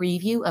bit of a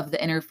preview of the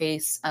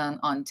interface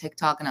on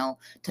TikTok, and I'll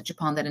touch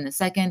upon that in a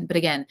second. But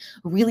again,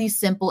 really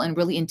simple and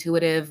really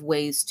intuitive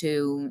ways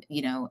to,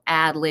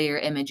 add layer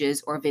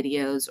images or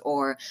videos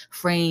or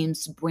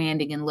frames,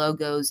 branding and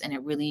logos, and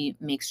it really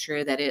makes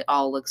sure that it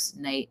all looks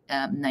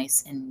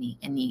nice and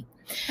neat.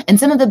 And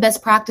some of the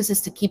best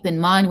practices to keep in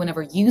mind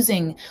whenever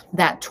using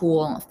that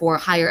tool for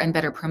higher and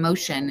better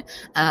promotion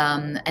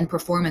and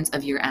performance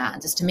of your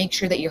ads is to make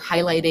sure that you're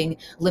highlighting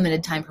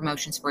limited time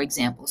promotions, for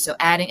example. So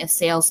adding a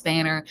sales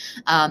banner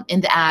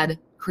in the ad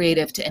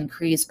creative to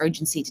increase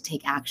urgency to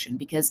take action,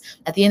 because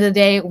at the end of the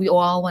day, we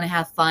all want to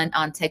have fun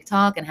on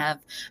TikTok and have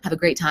a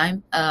great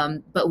time.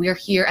 But we're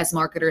here as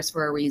marketers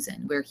for a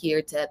reason. We're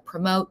here to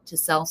promote, to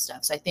sell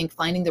stuff. So I think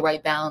finding the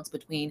right balance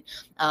between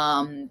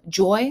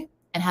joy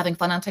and having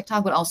fun on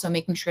TikTok, but also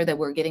making sure that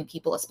we're getting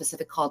people a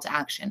specific call to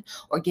action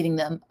or giving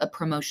them a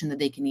promotion that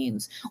they can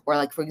use. Or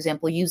like, for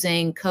example,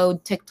 using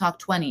code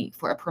TikTok20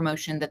 for a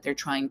promotion that they're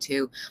trying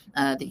to,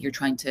 that you're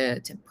trying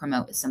to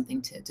promote is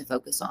something to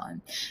focus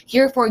on.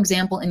 Here, for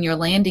example, in your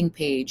landing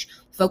page,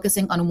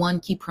 focusing on one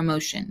key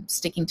promotion,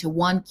 sticking to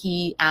one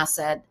key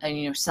asset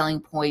and your selling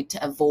point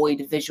to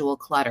avoid visual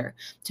clutter,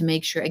 to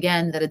make sure,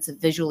 again, that it's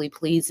visually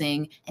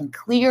pleasing and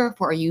clear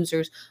for our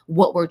users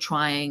what we're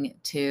trying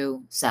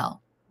to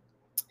sell.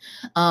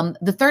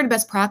 The third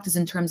best practice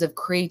in terms of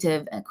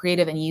creative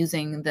and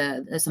using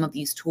some of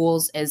these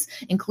tools is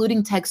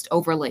including text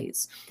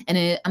overlays.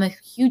 And I'm a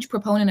huge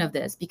proponent of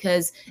this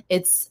because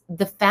it's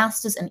the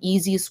fastest and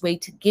easiest way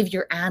to give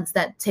your ads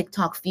that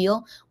TikTok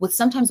feel,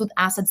 sometimes with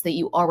assets that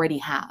you already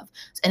have.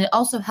 And it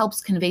also helps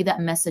convey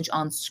that message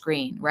on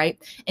screen, right?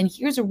 And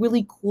here's a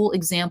really cool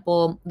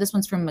example. This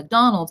one's from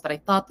McDonald's, but I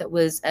thought that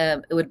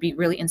it would be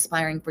really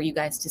inspiring for you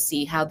guys to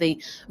see how they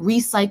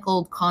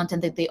recycled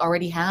content that they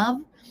already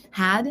had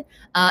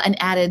and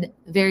added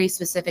very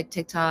specific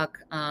TikTok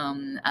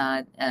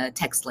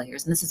text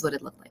layers. And this is what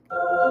it looked like.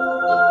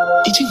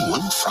 Eating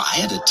one fry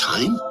at a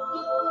time?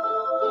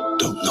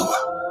 Don't know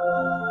her.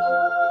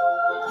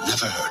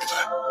 Never heard of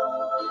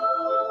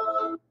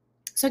her.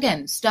 So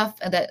again, stuff,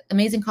 that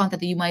amazing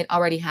content that you might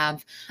already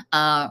have,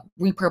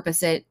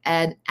 repurpose it,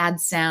 add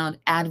sound,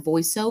 add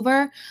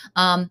voiceover,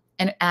 and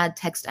add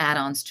text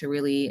add-ons to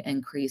really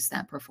increase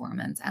that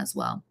performance as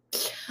well.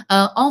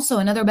 Also,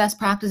 another best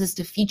practice is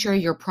to feature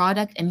your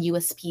product and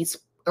USPs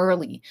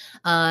early.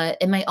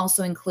 It might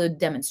also include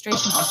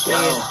demonstration.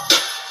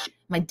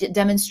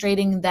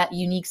 Demonstrating that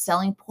unique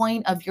selling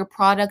point of your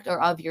product or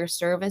of your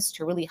service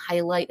to really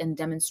highlight and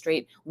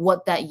demonstrate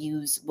what that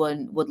use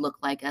would look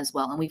like as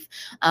well. And we've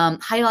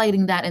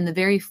highlighting that in the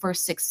very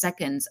first 6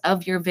 seconds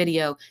of your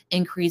video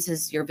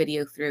increases your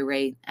video through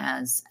rate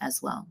as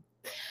well.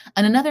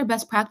 And another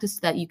best practice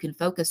that you can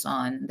focus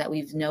on that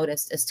we've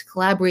noticed is to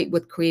collaborate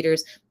with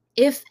creators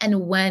if and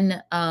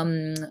when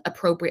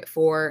appropriate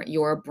for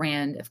your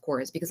brand, of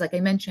course, because like I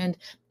mentioned,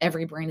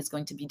 every brand is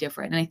going to be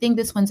different. And I think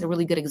this one's a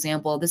really good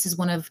example. This is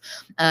one of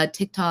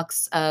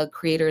TikTok's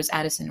creators,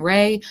 Addison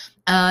Rae,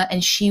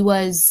 and she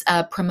was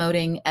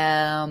promoting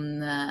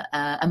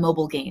a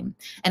mobile game.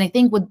 And I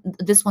think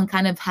this one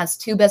kind of has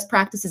two best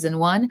practices in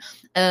one,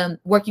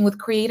 working with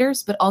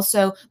creators, but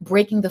also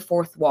breaking the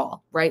fourth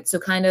wall, right? So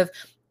kind of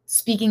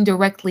speaking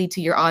directly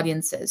to your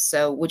audiences,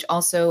 so which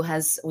also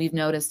we've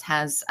noticed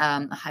has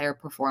a higher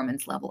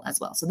performance level as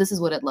well. So this is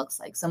what it looks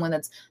like: someone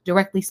that's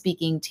directly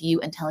speaking to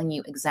you and telling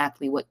you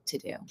exactly what to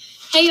do.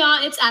 Hey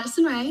y'all, it's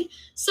Addison Rae.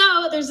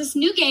 So there's this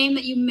new game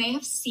that you may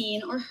have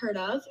seen or heard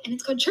of, and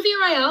it's called Trivia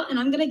Royale, and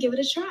I'm gonna give it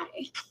a try.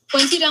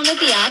 Once you download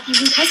the app, you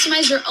can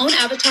customize your own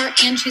avatar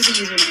and choose a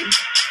username.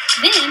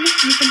 Then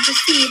you can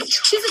proceed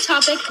to choose a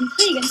topic and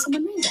play against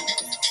someone random.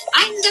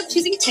 I ended up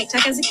choosing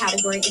TikTok as a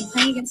category and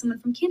playing against someone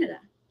from Canada.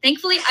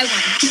 Thankfully, I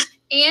won.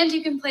 And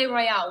you can play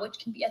Royale, which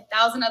can be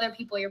 1,000 other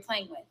people you're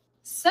playing with.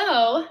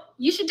 So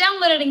you should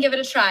download it and give it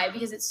a try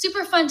because it's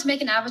super fun to make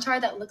an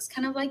avatar that looks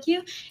kind of like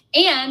you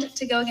and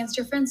to go against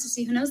your friends to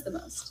see who knows the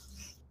most.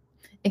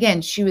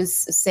 Again, she was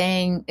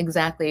saying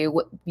exactly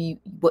what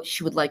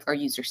she would like our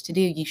users to do.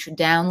 You should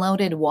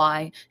download it.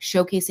 Why?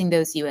 Showcasing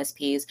those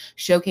USPs,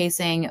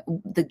 showcasing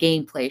the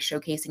gameplay,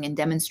 showcasing and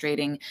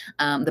demonstrating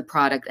the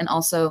product, and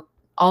also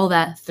all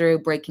that through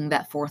breaking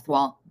that fourth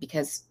wall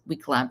because we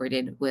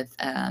collaborated with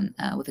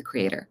a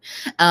creator.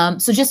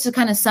 So just to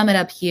kind of sum it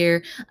up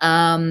here,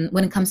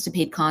 when it comes to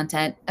paid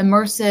content,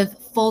 immersive,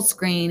 full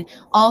screen,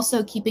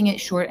 also keeping it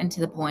short and to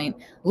the point,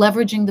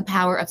 leveraging the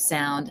power of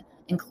sound,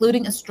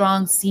 including a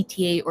strong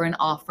CTA or an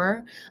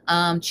offer,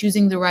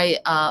 choosing the right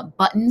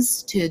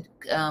buttons to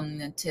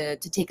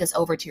take us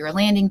over to your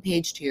landing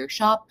page, to your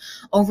shop,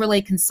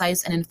 overlay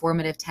concise and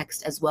informative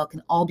text as well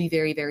can all be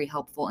very, very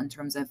helpful in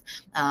terms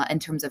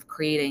of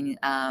creating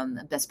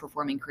best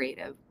performing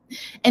creative.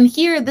 And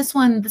here, this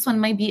one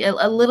might be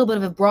a little bit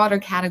of a broader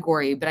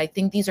category, but I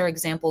think these are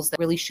examples that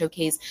really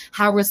showcase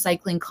how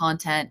recycling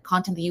content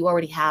that you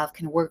already have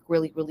can work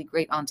really, really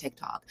great on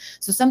TikTok.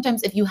 So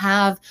sometimes if you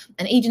have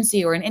an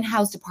agency or an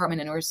in-house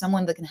department or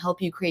someone that can help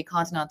you create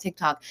content on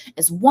TikTok,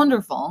 is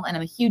wonderful, and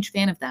I'm a huge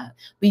fan of that.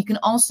 But you can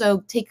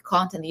also take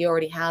content that you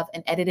already have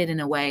and edit it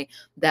in a way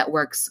that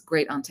works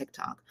great on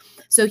TikTok.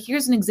 So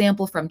here's an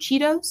example from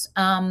Cheetos,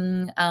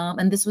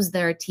 and this was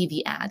their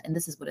TV ad, and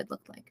this is what it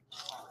looked like.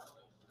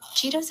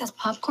 Cheetos has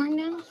popcorn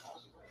now?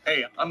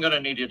 Hey, I'm gonna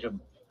need you to...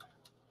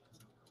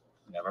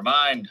 Never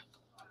mind.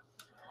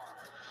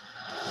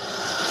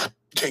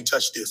 You can't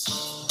touch this.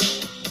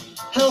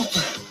 Help!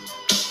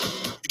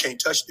 You can't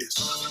touch this.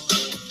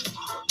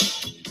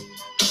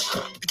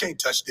 You can't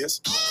touch this.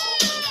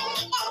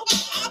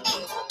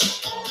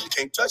 You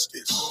can't touch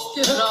this.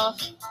 Get it off.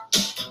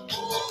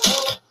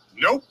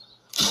 Nope.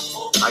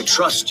 I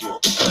trust you.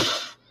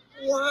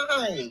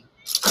 Why?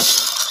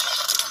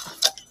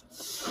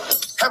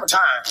 Hammer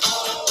time.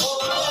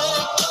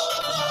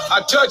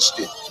 I touched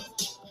it.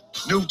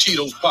 New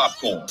Cheetos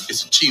popcorn.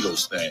 It's a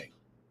Cheetos thing.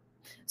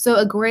 So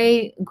a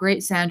great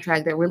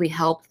soundtrack that really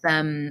helped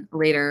them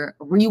later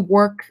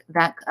rework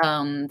that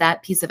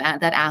that piece of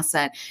that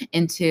asset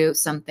into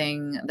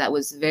something that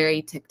was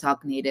very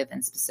TikTok native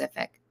and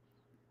specific.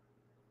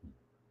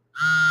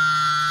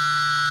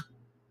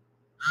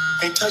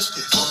 Can't touch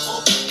this.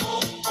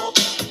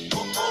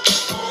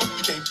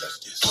 You can't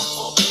touch this.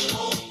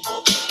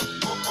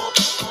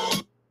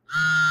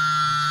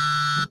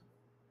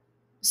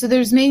 So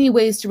there's many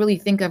ways to really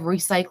think of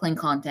recycling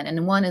content,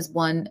 and one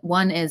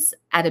is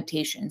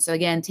adaptation. So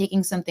again,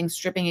 taking something,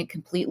 stripping it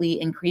completely,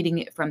 and creating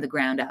it from the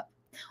ground up.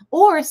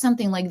 Or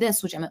something like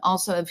this, which I'm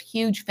also a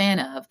huge fan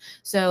of.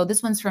 So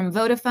this one's from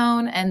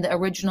Vodafone, and the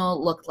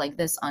original looked like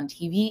this on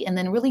TV, and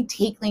then really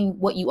taking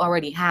what you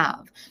already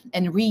have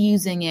and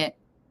reusing it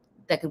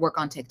that could work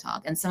on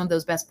TikTok, and some of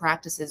those best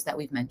practices that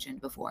we've mentioned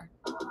before.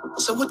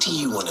 So what do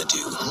you want to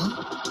do?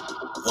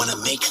 Want to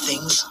make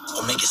things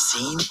or make a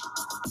scene?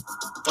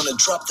 Want to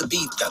drop the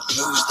beat that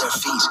moves their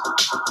feet?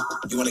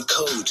 You want to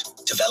code,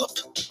 develop,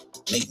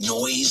 make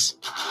noise,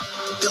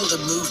 build a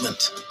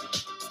movement,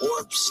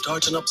 or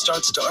start an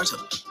upstart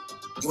startup?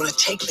 You want to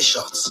take the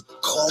shots,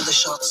 call the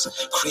shots,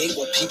 create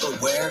what people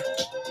wear,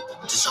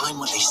 design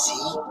what they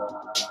see?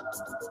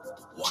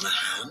 Want a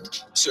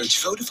hand?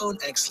 Search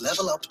Vodafone X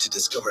Level Up to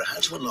discover how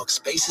to unlock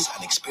spaces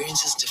and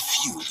experiences to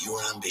fuel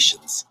your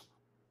ambitions.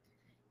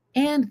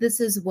 And this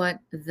is what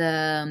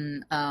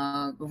the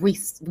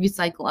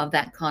recycle of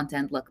that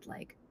content looked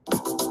like.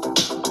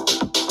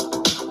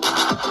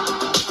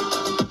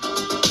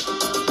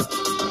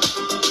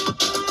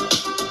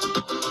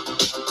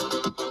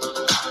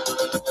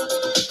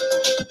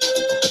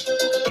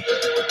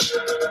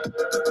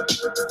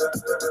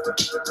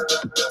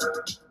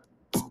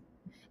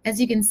 As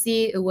you can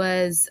see, it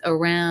was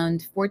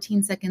around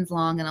 14 seconds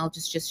long, and I'll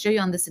just show you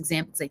on this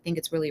example because I think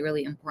it's really,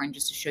 really important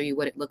just to show you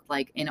what it looked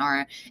like in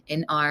app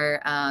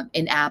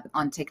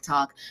on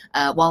TikTok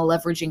while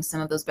leveraging some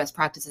of those best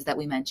practices that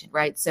we mentioned,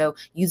 right? So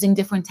using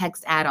different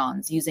text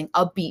add-ons, using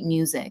upbeat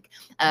music,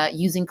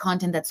 using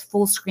content that's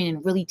full screen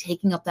and really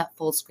taking up that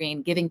full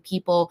screen, giving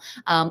people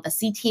a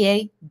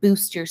CTA,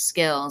 boost your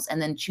skills,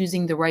 and then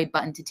choosing the right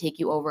button to take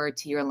you over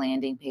to your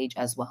landing page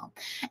as well.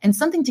 And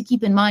something to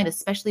keep in mind,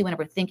 especially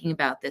whenever thinking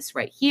about this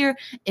right here,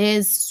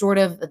 is sort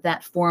of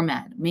that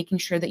format, making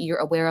sure that you're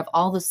aware of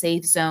all the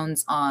safe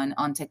zones on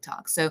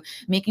TikTok. So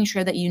making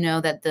sure that you know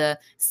that the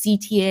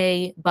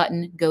CTA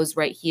button goes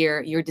right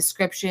here, your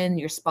description,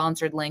 your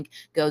sponsored link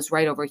goes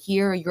right over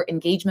here, your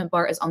engagement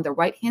bar is on the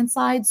right-hand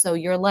side, so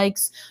your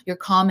likes, your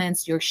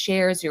comments, your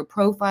shares, your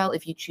profile,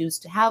 if you choose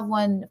to have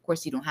one, of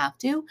course you don't have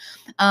to.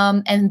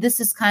 And this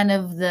is kind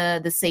of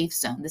the safe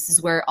zone. This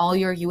is where all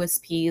your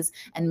USPs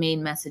and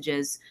main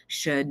messages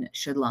should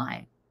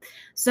lie.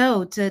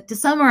 So to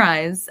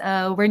summarize,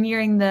 we're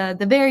nearing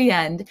the very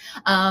end.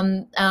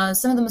 Some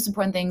of the most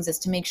important things is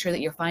to make sure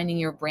that you're finding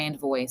your brand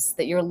voice,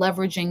 that you're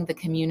leveraging the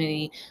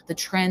community, the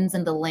trends,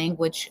 and the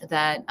language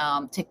that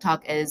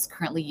TikTok is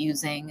currently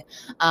using.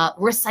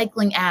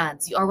 Recycling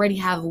ads. You already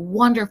have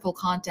wonderful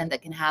content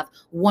that can have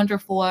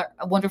wonderful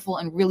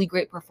and really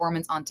great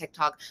performance on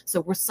TikTok.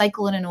 So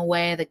recycle it in a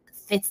way that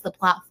fits the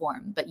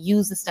platform, but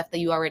use the stuff that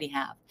you already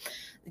have.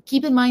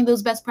 Keep in mind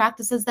those best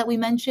practices that we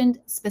mentioned,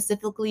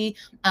 specifically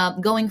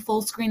going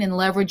full screen and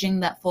leveraging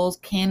that full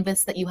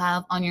canvas that you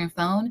have on your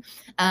phone,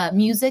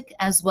 music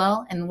as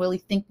well, and really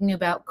thinking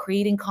about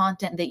creating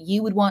content that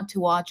you would want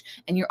to watch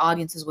and your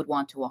audiences would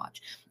want to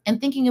watch. And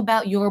thinking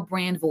about your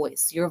brand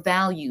voice, your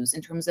values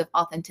in terms of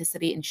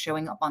authenticity and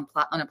showing up on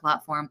a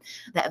platform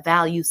that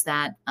values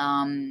that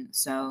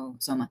so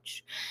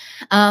much.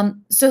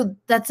 So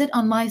that's it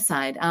on my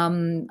side.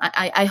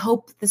 I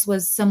hope this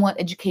was somewhat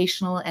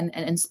educational and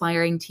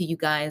inspiring to you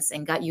guys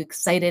and got you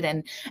excited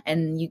and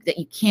that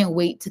you can't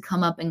wait to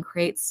come up and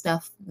create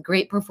stuff,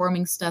 great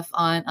performing stuff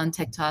on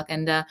TikTok.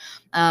 And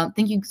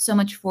thank you so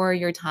much for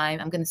your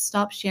time. I'm going to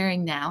stop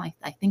sharing now.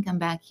 I think I'm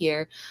back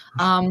here.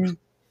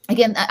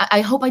 Again,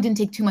 I hope I didn't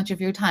take too much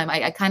of your time.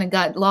 I kind of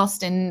got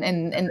lost in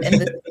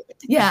the,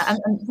 yeah,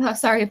 I'm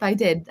sorry if I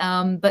did.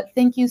 But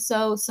thank you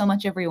so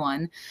much,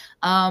 everyone.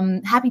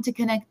 Happy to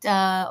connect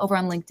over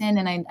on LinkedIn.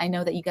 And I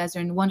know that you guys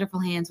are in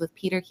wonderful hands with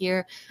Peter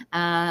here.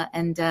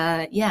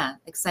 Yeah,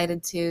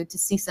 excited to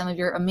see some of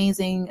your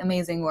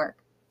amazing work.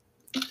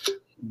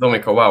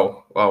 Dominika,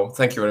 wow.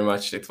 Thank you very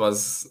much. It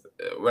was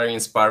very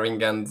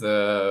inspiring, and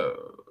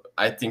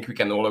I think we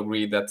can all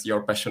agree that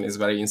your passion is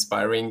very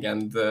inspiring,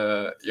 and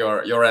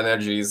your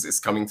energy is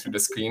coming through the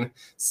screen.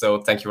 So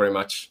thank you very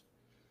much.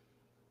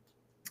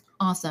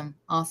 Awesome.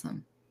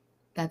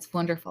 That's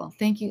wonderful.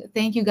 Thank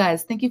you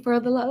guys. Thank you for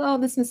the love. Oh,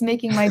 this is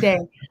making my day.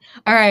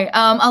 All right.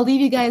 I'll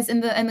leave you guys in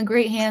the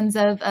great hands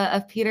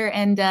of Peter,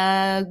 and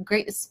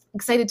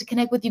excited to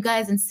connect with you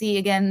guys and see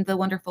again the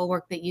wonderful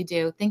work that you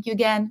do. Thank you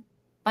again.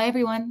 Bye,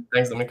 everyone.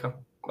 Thanks, Dominika.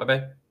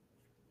 Bye-bye.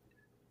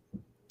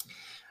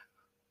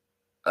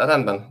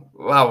 Rendben.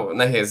 wow,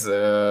 nehéz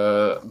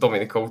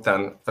Dominika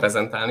után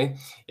prezentálni,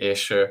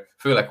 és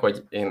főleg,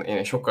 hogy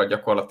én sokkal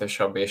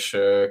gyakorlatilasabb és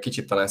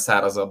kicsit talán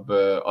szárazabb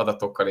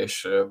adatokkal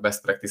és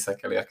best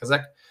practice-ekkel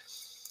érkezek.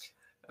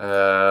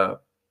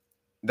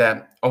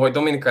 De ahogy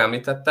Dominika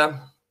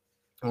említette,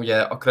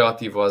 ugye a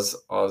kreatív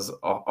az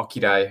a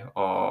király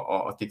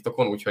a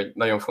TikTokon, úgyhogy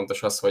nagyon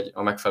fontos az, hogy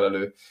a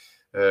megfelelő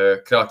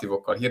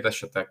kreatívokkal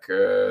hirdessetek,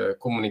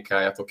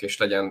 kommunikáljatok, és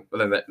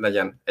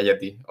legyen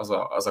egyedi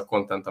az a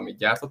content, amit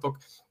gyártotok,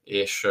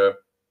 és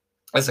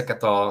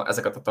ezeket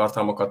a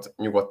tartalmakat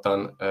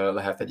nyugodtan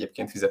lehet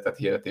egyébként fizetett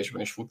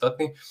hirdetésben is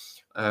futtatni.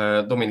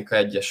 Dominika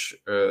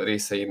egyes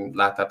részein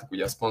láttátok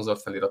ugye a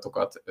szponzort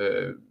feliratokat,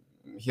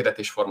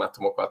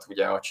 hirdetésformátumokat,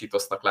 ugye a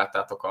Cheetosnak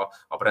láttátok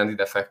a branded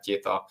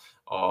effektjét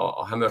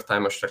a Hammer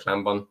Time-os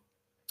reklámban.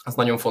 Az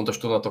nagyon fontos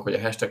tudnotok, hogy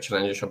a hashtag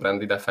challenge és a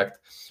branded effect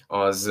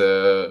az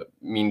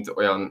mind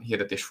olyan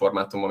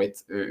hirdetésformátum,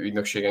 amit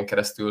ügynökségen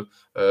keresztül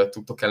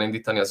tudtok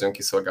elindítani, az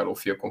önkiszolgáló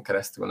fiókon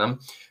keresztül nem.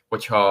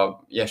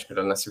 Hogyha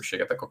ilyesmire lenne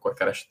szükségetek, akkor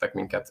keressetek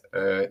minket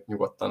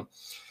nyugodtan.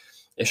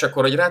 És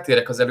akkor, hogy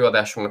rátérek az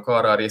előadásunknak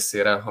arra a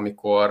részére,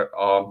 amikor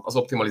az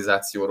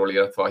optimalizációról,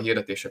 illetve a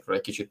hirdetésekről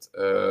egy kicsit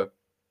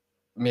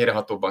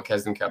mélyrehatóbban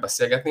kezdünk el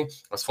beszélgetni,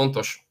 az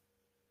fontos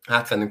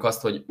átvennünk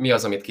azt, hogy mi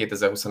az, amit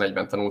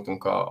 2021-ben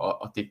tanultunk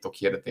a TikTok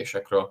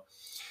hirdetésekről.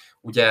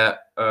 Ugye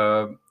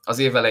az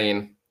év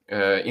elején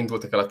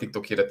indultak el a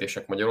TikTok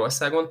hirdetések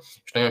Magyarországon,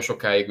 és nagyon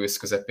sokáig ősz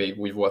közepéig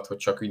úgy volt, hogy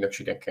csak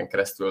ügynökségeken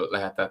keresztül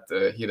lehetett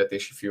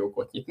hirdetési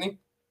fiókot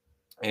nyitni,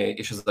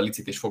 és ez a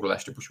licit és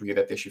foglalás típusú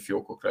hirdetési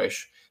fiókokra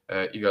is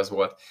igaz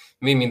volt.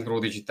 Mi, mint Grow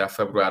Digital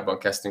februárban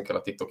kezdtünk el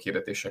a TikTok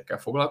hirdetésekkel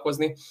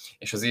foglalkozni,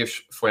 és az év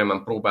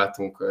folyamán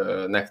próbáltunk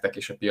nektek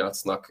és a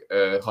piacnak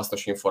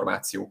hasznos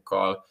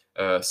információkkal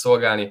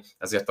szolgálni,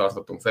 ezért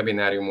tartottunk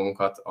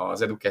webináriumunkat,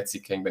 az Educat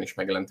cikkeinkben is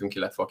megjelentünk,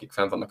 illetve akik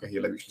fent vannak a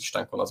hírlevős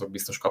listánkon, azok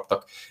biztos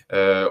kaptak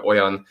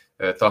olyan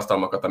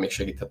tartalmakat, amik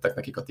segíthettek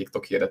nekik a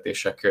TikTok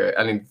hirdetések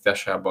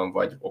elindításában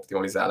vagy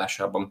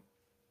optimalizálásában.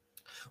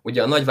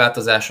 Ugye a nagy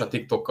változás a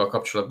TikTokkal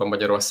kapcsolatban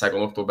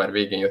Magyarországon október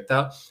végén jött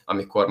el,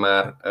 amikor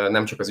már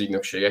nem csak az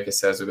ügynökségek és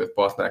szerződött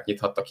partnerek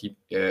nyithattak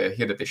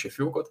hirdetési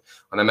fiókot,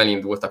 hanem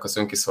elindultak az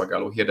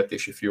önkiszolgáló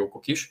hirdetési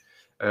fiókok is,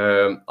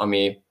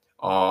 ami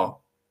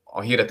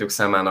a hirdetők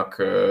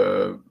számának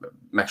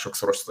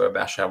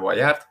megsokszorosodásával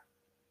járt.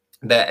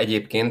 De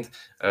egyébként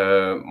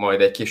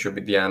majd egy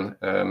későbbi dián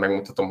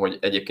megmutatom, hogy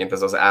egyébként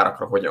ez az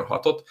árakra hogyan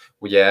hatott.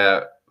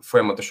 Ugye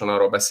folyamatosan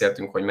arról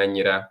beszéltünk, hogy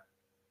mennyire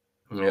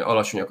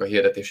alacsonyak a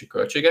hirdetési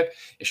költségek,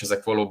 és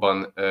ezek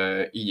valóban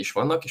így is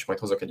vannak, és majd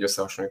hozok egy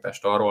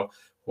összehasonlítást arról,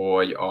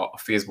 hogy a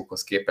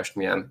Facebookhoz képest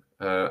milyen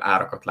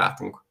árakat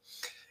látunk.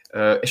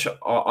 És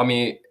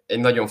ami egy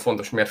nagyon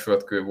fontos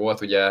mérföldkő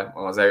volt, ugye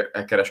az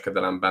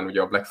elkereskedelemben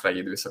ugye a Black Friday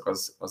időszak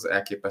az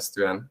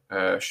elképesztően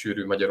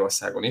sűrű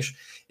Magyarországon is,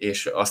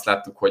 és azt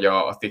láttuk, hogy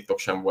a TikTok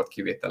sem volt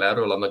kivétel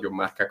erről, a nagyobb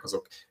márkák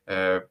azok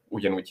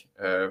ugyanúgy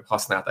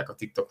használták a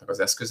TikToknak az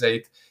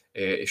eszközeit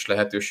és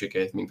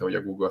lehetőségeit, mint ahogy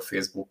a Google,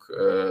 Facebook,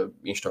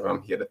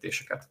 Instagram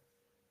hirdetéseket.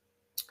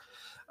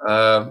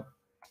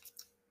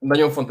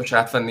 Nagyon fontos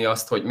átvenni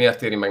azt, hogy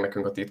miért éri meg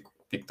nekünk a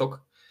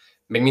TikTok.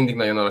 Még mindig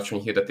nagyon alacsony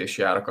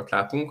hirdetési árakat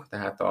látunk,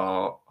 tehát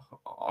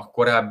a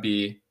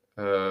korábbi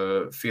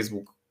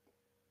Facebook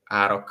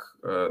árak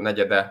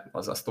negyede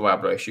az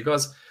továbbra is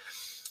igaz.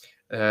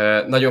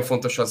 Nagyon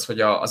fontos az,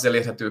 hogy az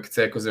elérhető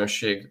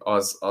célközönség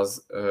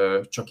az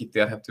csak itt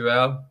érhető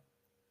el.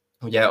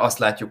 Ugye azt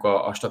látjuk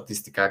a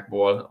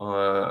statisztikákból,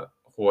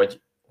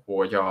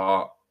 hogy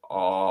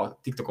a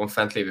TikTokon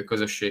fent lévő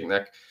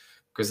közösségnek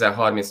közel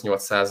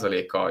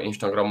 38%-a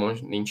Instagramon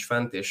nincs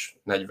fent, és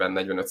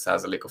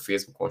 40-45% a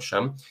Facebookon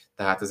sem.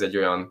 Tehát ez egy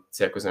olyan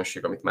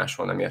célközönség, amit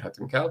máshol nem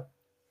érhetünk el.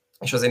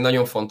 És az egy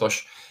nagyon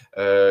fontos,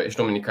 és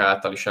Dominika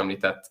által is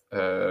említett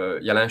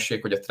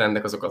jelenség, hogy a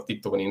trendek azok a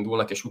TikTokon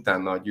indulnak, és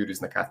utána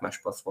gyűrűznek át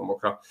más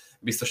platformokra.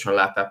 Biztosan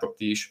láttátok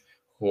ti is,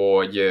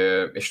 hogy,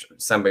 és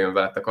szembe jön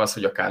veletek az,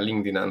 hogy akár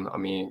LinkedIn-en,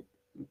 ami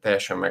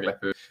teljesen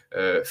meglepő,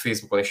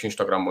 Facebookon és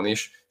Instagramon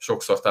is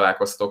sokszor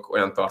találkoztok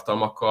olyan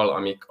tartalmakkal,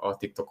 amik a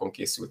TikTokon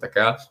készültek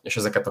el, és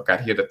ezeket akár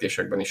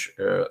hirdetésekben is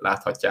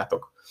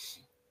láthatjátok.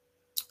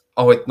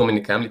 Ahogy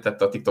Dominika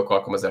említette, a TikTok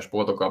alkalmazás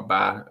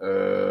boldogabbá,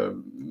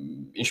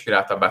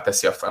 inspiráltabbá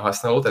teszi a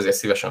felhasználót, ezért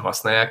szívesen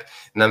használják.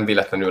 Nem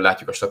véletlenül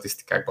látjuk a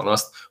statisztikákban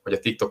azt, hogy a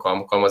TikTok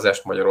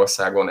alkalmazást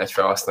Magyarországon egy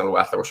felhasználó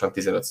átlagosan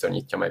 15-ször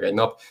nyitja meg egy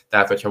nap.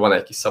 Tehát, hogyha van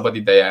egy kis szabad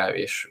ideje,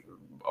 és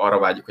arra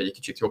vágyjuk, hogy egy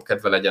kicsit jobb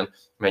kedve legyen,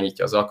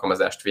 megnyitja az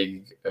alkalmazást,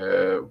 végig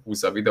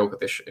húzza a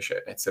videókat, és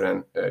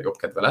egyszerűen jobb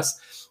kedve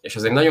lesz. És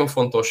ez egy nagyon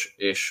fontos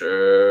és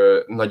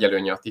nagy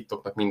előnye a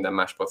TikToknak minden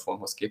más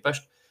platformhoz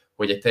képest,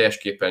 hogy egy teljes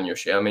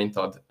képernyős élményt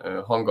ad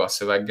hanggal,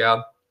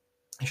 szöveggel,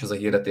 és ez a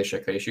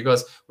hirdetésekre is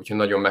igaz, úgyhogy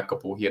nagyon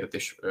megkapó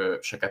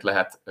hirdetéseket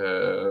lehet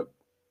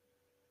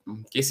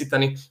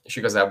készíteni, és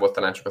igazából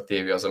talán csak a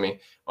tévé az,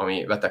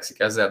 ami vetekszik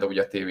ezzel, de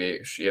ugye a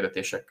tévés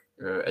hirdetések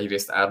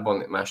egyrészt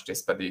árban,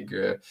 másrészt pedig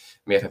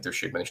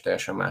mérhetőségben is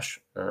teljesen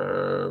más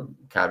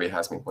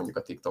kávéház, mint mondjuk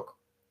a TikTok.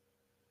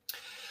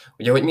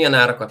 Ugye, hogy milyen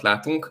árakat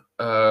látunk,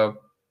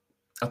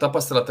 a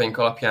tapasztalataink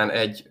alapján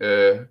egy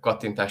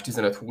kattintás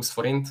 15-20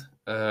 forint,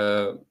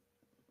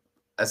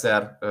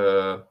 1000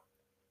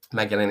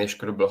 megjelenés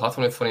kb.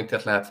 65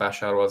 forintért lehet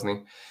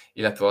vásárolni,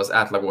 illetve az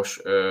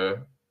átlagos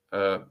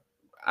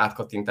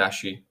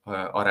átkattintási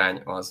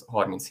arány az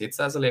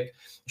 37%,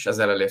 és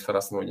ezzel elért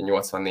felhasználó, hogy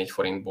 84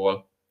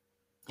 forintból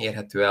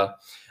érhető el.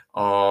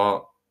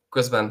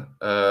 Közben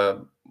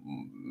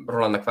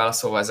Rolandnak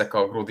válaszolva, ezek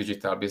a Grow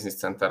Digital Business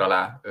Center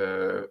alá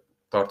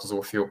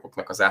tartozó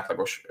fiókoknak az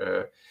átlagos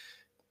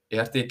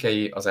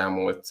értékei az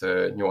elmúlt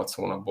 8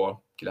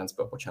 hónapból,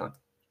 9-ből, bocsánat.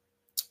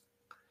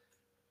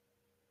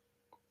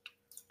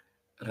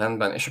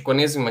 Rendben, és akkor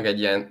nézzünk meg egy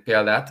ilyen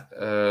példát.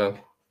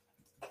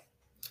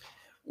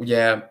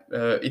 Ugye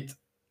itt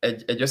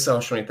egy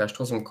összehasonlítást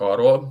hozunk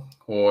arról,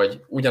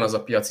 hogy ugyanaz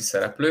a piaci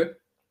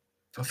szereplő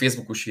a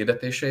Facebookos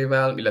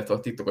hirdetéseivel, illetve a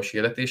TikTokos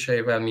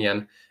hirdetéseivel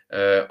milyen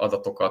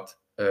adatokat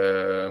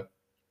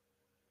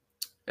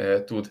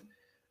tud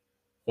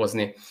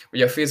hozni.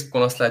 Ugye a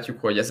Facebookon azt látjuk,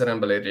 hogy 1000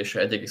 ember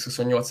elérése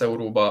 1,28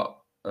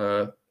 euróba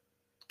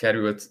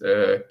került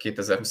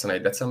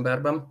 2021.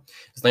 decemberben.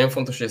 Ez nagyon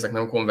fontos, hogy ezek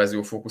nem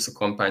konverziófókuszú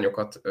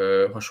kampányokat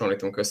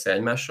hasonlítunk össze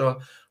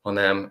egymással,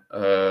 hanem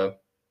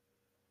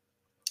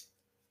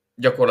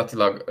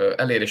gyakorlatilag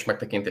elérés,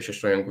 megtekintés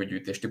és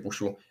rajongógyűjtés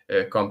típusú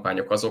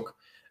kampányok azok,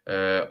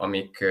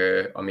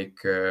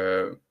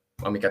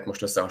 amiket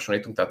most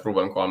összehasonlítunk, tehát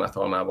próbálunk almát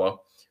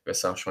almával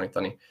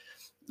összehasonlítani.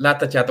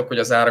 Láthatjátok, hogy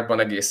az árakban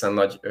egészen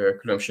nagy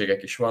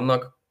különbségek is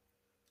vannak.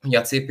 Ugye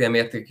a CPM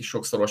érték is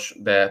sokszoros,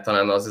 de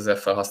talán az 1000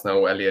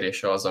 felhasználó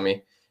elérése az,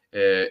 ami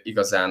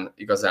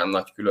igazán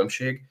nagy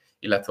különbség,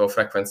 illetve a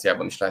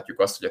frekvenciában is látjuk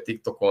azt, hogy a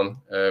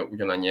TikTokon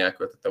ugyanannyi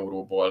elköltött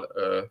euróból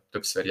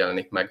többször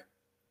jelenik meg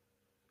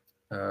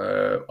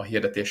a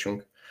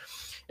hirdetésünk.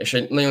 És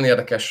egy nagyon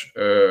érdekes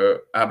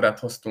ábrát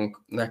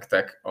hoztunk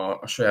nektek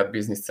a saját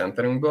business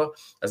centerünkből.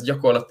 Ez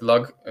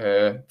gyakorlatilag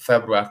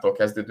februártól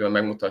kezdődően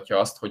megmutatja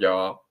azt, hogy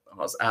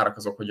az árak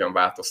azok hogyan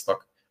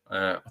változtak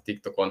a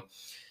TikTokon.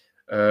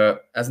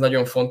 Ez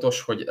nagyon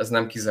fontos, hogy ez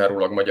nem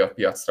kizárólag magyar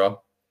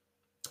piacra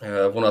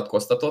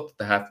vonatkoztatott,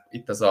 tehát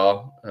itt ez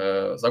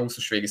az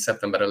augusztus végi,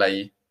 szeptember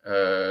elejé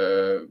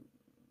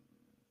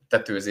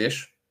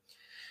tetőzés,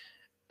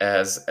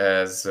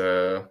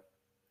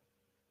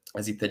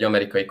 ez itt egy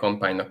amerikai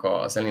kampánynak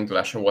az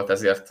elindulása volt,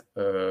 ezért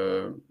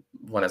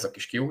van ez a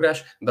kis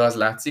kiugrás, de az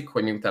látszik,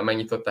 hogy miután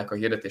megnyitották a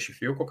hirdetési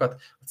fiókokat,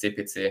 a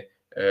CPC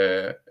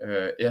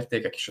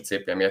értékek és a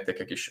CPM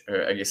értékek is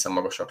egészen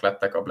magasak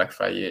lettek a Black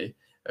Friday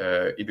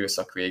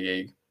időszak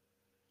végéig.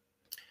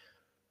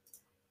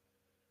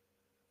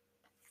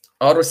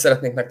 Arról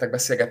szeretnék nektek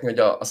beszélgetni, hogy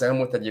az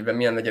elmúlt egy évben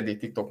milyen negyedi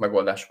TikTok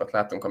megoldásokat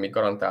látunk, amik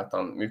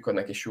garantáltan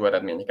működnek és jó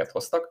eredményeket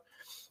hoztak.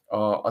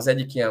 Az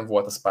egyik ilyen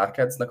volt a Spark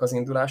Ads-nek az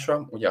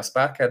indulása. Ugye a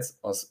Spark Ads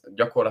az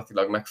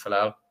gyakorlatilag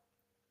megfelel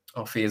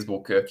a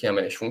Facebook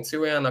kiemelés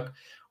funkciójának.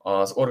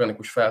 Az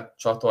organikus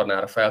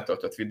csatornára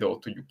feltöltött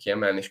videót tudjuk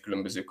kiemelni és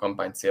különböző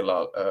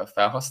kampánycéllal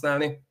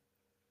felhasználni,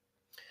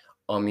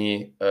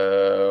 ami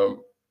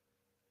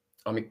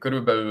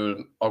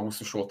körülbelül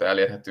augusztus óta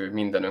elérhető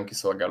minden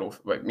önkiszolgáló,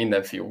 vagy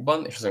minden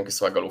fiókban, és az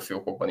önkiszolgáló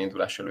fiókokban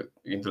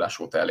indulás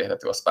óta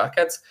elérhető a Spark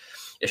Ads.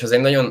 És ez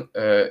egy nagyon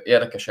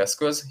érdekes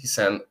eszköz,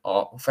 hiszen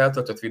a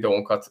feltöltött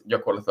videónkat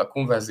gyakorlatilag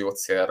konverzió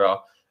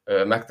célra,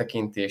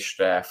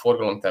 megtekintésre,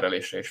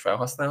 forgalomterelésre is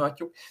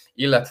felhasználhatjuk,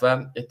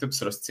 illetve egy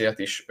többszörös célt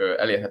is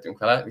elérhetünk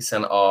vele,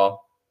 hiszen a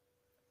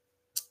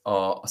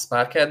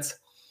Spark Ads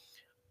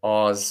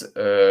az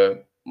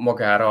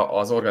magára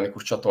az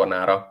organikus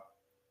csatornára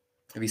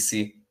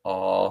viszi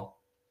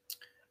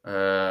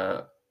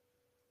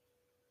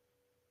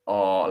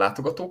a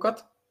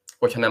látogatókat,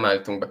 hogyha nem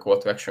állítunk be Call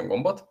to Action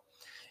gombot,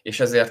 és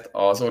ezért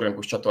az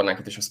organikus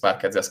csatornánkat és a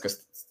Spark Ads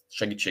eszköz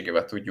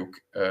segítségével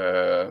tudjuk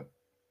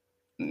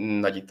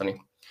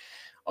nagyítani.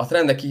 A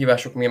trendek,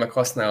 kihívások, mémek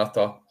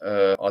használata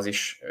az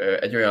is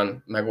egy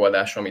olyan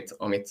megoldás,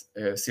 amit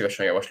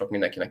szívesen javaslok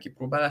mindenkinek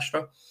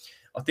kipróbálásra.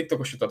 A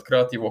TikTokosított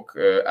kreatívok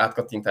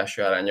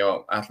átkattintási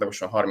aránya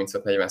átlagosan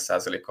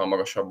 35-40%-kal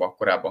magasabb a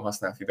korábban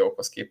használt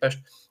videókhoz képest.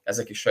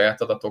 Ezek is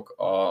saját adatok,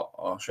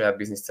 a saját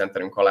business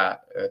centerünk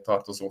alá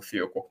tartozó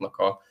fiókoknak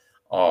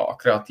a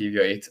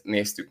kreatívjait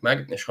néztük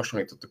meg, és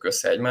hasonlítottuk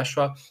össze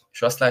egymással,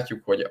 és azt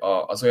látjuk, hogy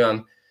az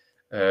olyan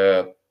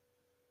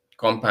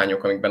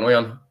kampányok, amikben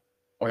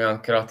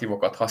olyan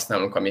kreatívokat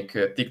használunk,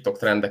 amik TikTok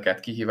trendeket,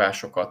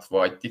 kihívásokat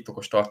vagy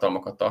TikTokos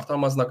tartalmakat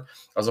tartalmaznak,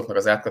 azoknak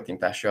az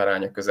átkattintási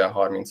aránya közel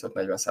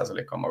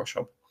 35-40%-kal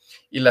magasabb.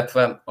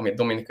 Illetve, amit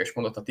Dominika is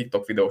mondott, a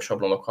TikTok videós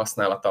sablonok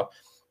használata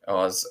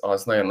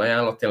az nagyon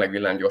ajánlott, tényleg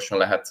villámgyorsan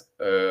lehet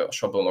a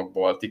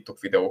sablonokból TikTok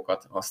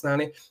videókat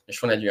használni, és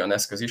van egy olyan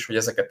eszköz is, hogy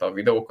ezeket a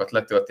videókat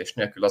letöltés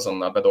nélkül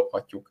azonnal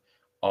bedobhatjuk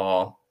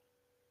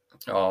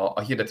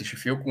a hirdetési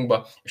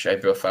fiókunkba, és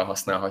egyből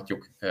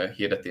felhasználhatjuk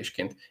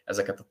hirdetésként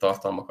ezeket a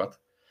tartalmakat.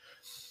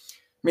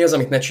 Mi az,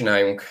 amit ne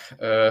csináljunk?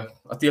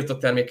 A tiltott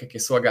termékek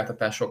és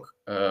szolgáltatások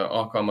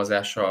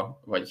alkalmazása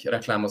vagy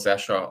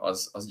reklámozása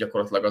az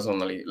gyakorlatilag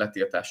azonnali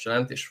letiltást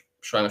jelent, és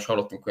sajnos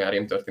hallottunk olyan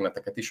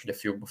rémtörténeteket is, hogy a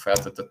fiókba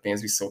feltöltött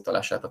pénz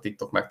visszautalását a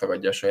TikTok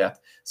megtagadja a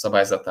saját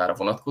szabályzatára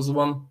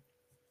vonatkozóan.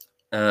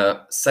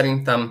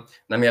 Szerintem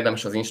nem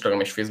érdemes az Instagram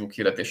és Facebook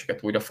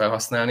hirdetéseket újra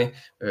felhasználni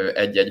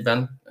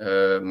egy-egyben,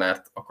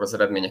 mert akkor az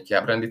eredmények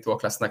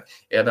kiábrándítóak lesznek.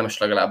 Érdemes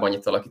legalább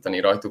annyit alakítani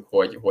rajtuk,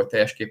 hogy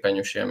teljes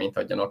képernyős élményt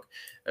adjanak,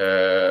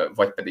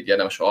 vagy pedig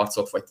érdemes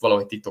arcot, vagy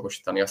valahogy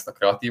tiktokosítani azt a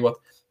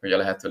kreatívot, hogy a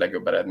lehető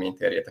legjobb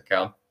eredményt érjétek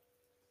el.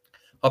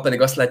 Ha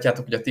pedig azt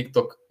látjátok, hogy a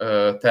TikTok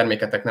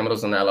terméketek nem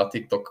rezonál a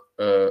TikTok,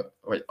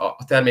 vagy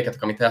a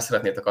terméketek, amit el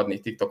szeretnétek adni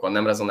TikTokon,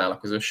 nem rezonál a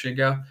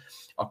közösséggel,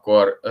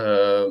 akkor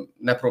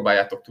ne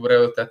próbáljátok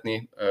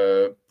túlraöltetni,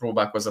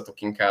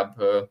 próbálkozzatok inkább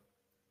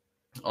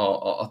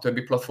a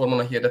többi platformon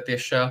a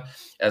hirdetéssel.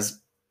 Ez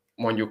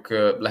mondjuk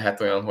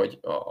lehet olyan, hogy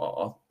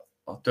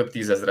a több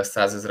tízezres,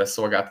 százezres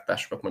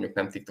szolgáltatásokat mondjuk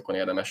nem TikTokon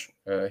érdemes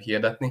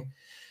hirdetni,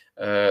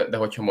 de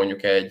hogyha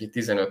mondjuk egy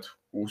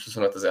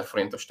 15-20-25 ezer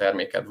forintos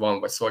terméked van,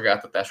 vagy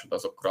szolgáltatásod,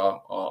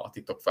 azokra a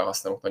TikTok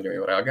felhasználók nagyon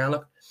jól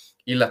reagálnak,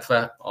 illetve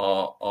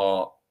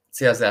a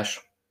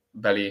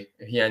célzásbeli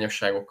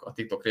hiányosságok a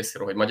TikTok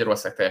részéről, hogy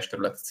Magyarország teljes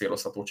területe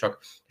célozható csak,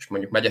 és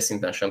mondjuk megye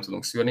sem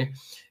tudunk szűrni.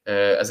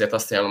 Ezért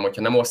azt ajánlom,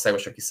 hogyha nem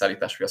országos a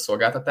kiszállítás vagy a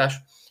szolgáltatás,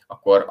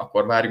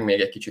 akkor várjunk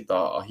még egy kicsit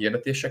a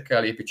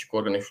hirdetésekkel, építsük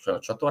organikusan a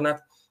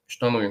csatornát, és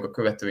tanuljunk a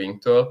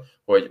követőinktől,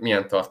 hogy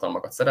milyen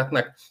tartalmakat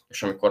szeretnek,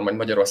 és amikor majd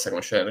Magyarországon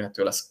is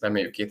elérhető lesz,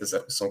 reméljük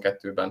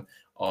 2022-ben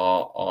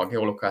a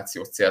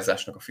geolokációs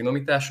célzásnak a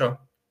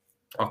finomítása,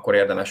 akkor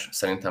érdemes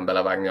szerintem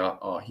belevágni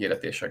a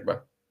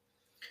hirdetésekbe.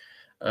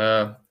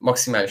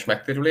 Maximális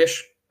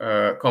megtérülés,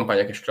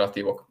 kampányok és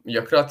kreatívok. Ugye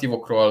a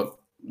kreatívokról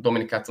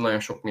Dominikától nagyon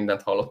sok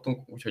mindent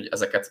hallottunk, úgyhogy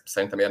ezeket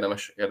szerintem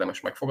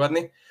érdemes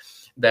megfogadni,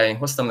 de én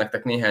hoztam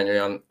nektek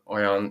néhány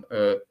olyan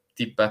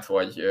tippet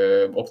vagy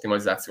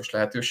optimalizációs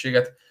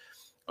lehetőséget,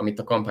 amit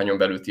a kampányon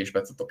belül ti is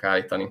be tudtok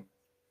állítani.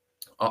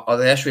 Az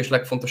első és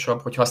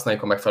legfontosabb, hogy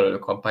használjuk a megfelelő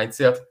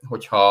kampánycélt.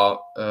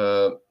 Hogyha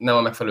nem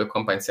a megfelelő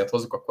kampánycélt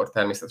hozzuk, akkor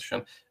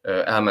természetesen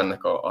elmennek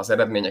az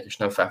eredmények, és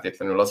nem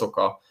feltétlenül azok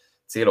a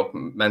célok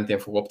mentén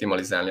fog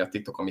optimalizálni a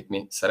TikTok, amit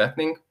mi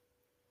szeretnénk.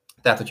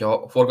 Tehát,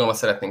 hogyha forgalmat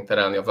szeretnénk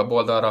terelni a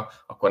weboldalra,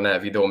 akkor ne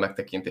videó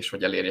megtekintés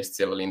vagy elérés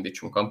céllal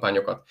indítsunk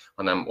kampányokat,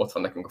 hanem ott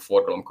van nekünk a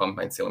forgalom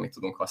kampánycél, amit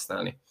tudunk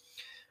használni.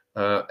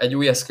 Egy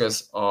új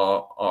eszköz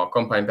a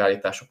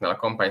kampánybeállításoknál a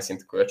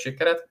kampányszintű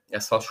költségkeret,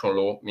 ez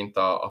hasonló, mint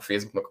a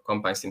Facebooknak a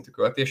kampányszintű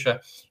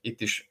költése.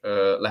 Itt is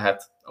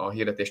lehet a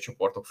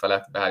hirdetéscsoportok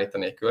felett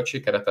beállítani egy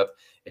költségkeretet,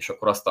 és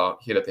akkor azt a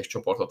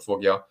hirdetéscsoportot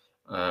fogja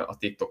a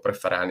TikTok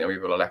preferálni,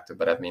 amiből a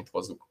legtöbb eredményt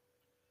hozzuk.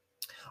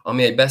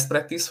 Ami egy best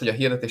practice, hogy a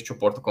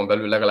hirdetéscsoportokon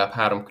belül legalább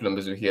 3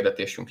 különböző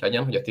hirdetésünk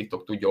legyen, hogy a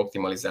TikTok tudja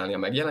optimalizálni a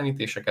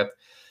megjelenítéseket.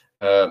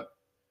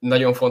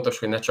 Nagyon fontos,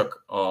 hogy ne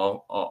csak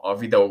a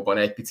videókban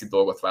egy pici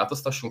dolgot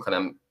változtassunk,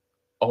 hanem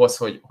ahhoz,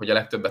 hogy a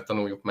legtöbbet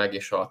tanuljuk meg,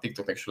 és a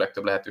TikToknak is a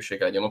legtöbb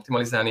lehetősége legyen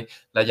optimalizálni,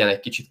 legyen egy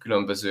kicsit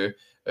különböző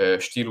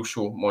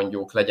stílusú,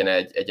 mondjuk legyen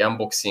egy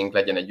unboxing,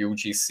 legyen egy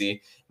UGC,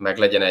 meg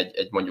legyen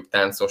egy mondjuk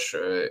táncos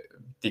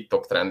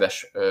TikTok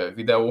trendes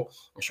videó,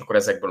 és akkor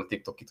ezekből a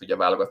TikTok ki tudja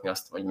válogatni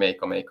azt, hogy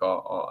amelyik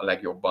a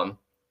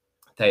legjobban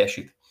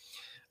teljesít.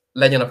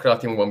 Legyen a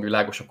kreatívumban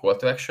világos a call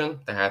to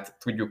action, tehát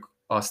tudjuk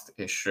azt,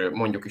 és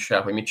mondjuk is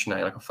el, hogy mit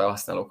csináljanak a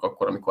felhasználók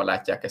akkor, amikor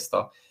látják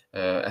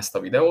ezt a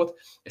videót,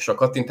 és a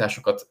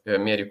kattintásokat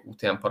mérjük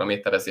UTM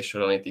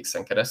paraméterezéssel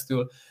Analytics-en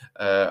keresztül.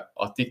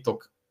 A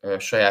TikTok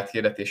saját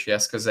hirdetési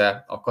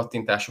eszköze a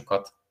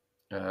kattintásokat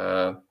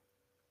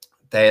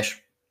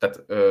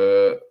tehát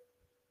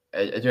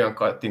egy olyan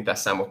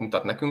kattintásszámot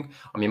mutat nekünk,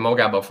 ami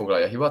magában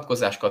foglalja a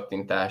hivatkozás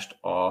kattintást,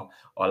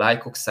 a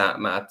lájkok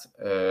számát,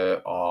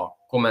 a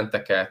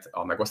kommenteket,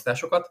 a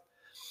megosztásokat.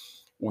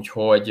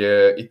 Úgyhogy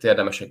itt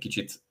érdemes egy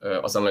kicsit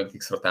az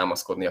Analytics-ra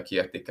támaszkodni a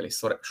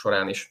kiértékelés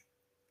során is.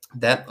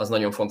 De az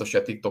nagyon fontos,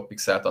 hogy a TikTok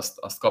pixelt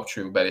azt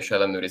kapcsoljuk be, és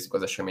ellenőrizzük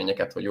az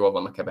eseményeket, hogy jól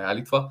vannak-e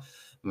beállítva,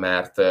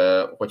 mert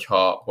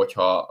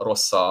hogyha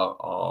rossz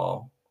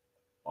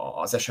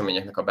az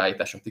eseményeknek a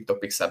beállítása a TikTok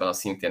pixelben, az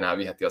szintén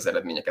elviheti az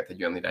eredményeket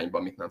egy olyan irányba,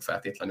 amit nem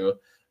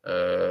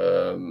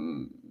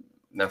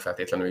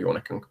feltétlenül jó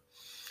nekünk.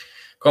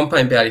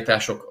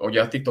 Kampánybeállítások,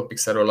 ugye a TikTok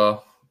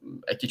pixelről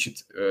egy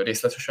kicsit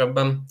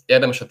részletesebben.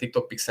 Érdemes a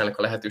TikTok pixelnek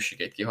a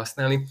lehetőségeit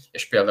kihasználni,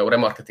 és például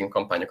remarketing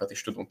kampányokat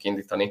is tudunk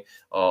indítani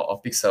a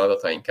pixel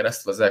adataink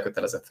keresztül az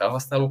elkötelezett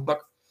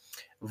felhasználóknak,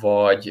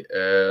 vagy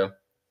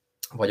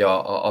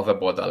a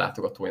weboldal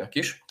látogatóinak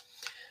is.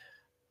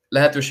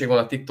 Lehetőség van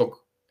a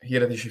TikTok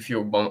hirdetési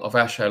fiókban a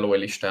vásárlói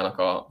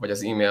listának, vagy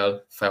az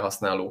e-mail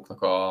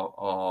felhasználóknak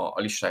a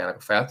listájának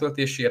a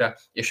feltöltésére,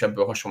 és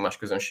ebből hasonlás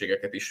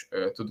közönségeket is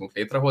tudunk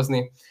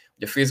létrehozni.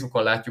 Ugye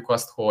Facebookon látjuk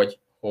azt,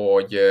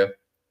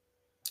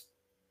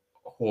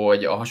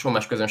 hogy a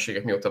hasonlás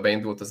közönségek mióta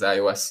beindult az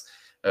iOS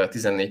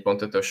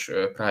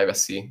 14.5-ös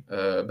privacy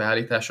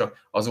beállítása,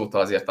 azóta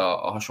azért a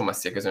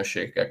hasonlás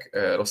közönségek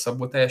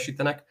rosszabbul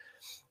teljesítenek.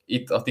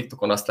 Itt a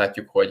TikTokon azt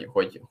látjuk,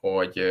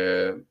 hogy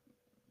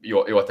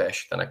jól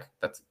teljesítenek,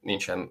 tehát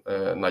nincsen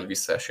nagy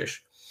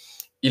visszaesés.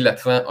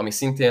 illetve, ami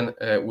szintén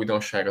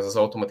újdonság, az az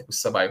automatikus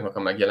szabályoknak a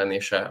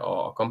megjelenése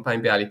a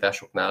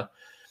kampánybeállításoknál.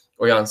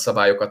 Olyan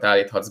szabályokat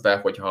állíthatsz be,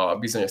 hogyha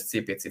bizonyos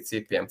CPC,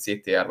 CPM,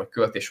 CTR vagy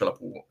költés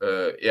alapú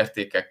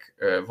értékek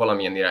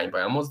valamilyen irányba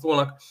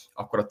elmozdulnak,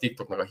 akkor a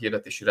TikToknak a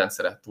hirdetési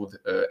rendszere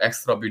tud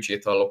extra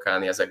büdzsét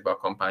allokálni ezekbe a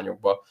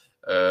kampányokba,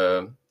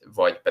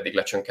 vagy pedig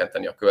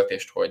lecsökkenteni a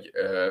költést, hogy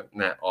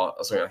ne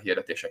az olyan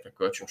hirdetésekre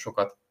költsünk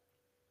sokat,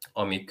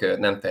 amik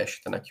nem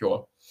teljesítenek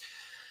jól.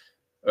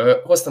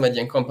 Hoztam egy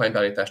ilyen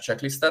kampánybeállítás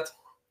checklistet,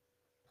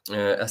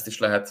 ezt is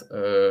lehet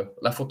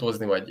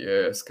lefotózni vagy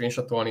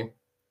screenshotolni.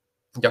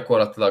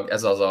 Gyakorlatilag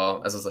ez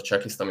az a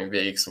checklist, amin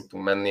végig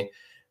szoktunk menni,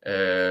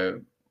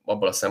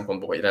 abból a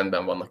szempontból, hogy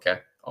rendben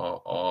vannak-e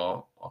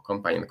a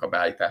kampánynak a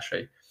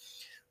beállításai.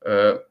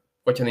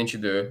 Hogyha nincs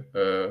idő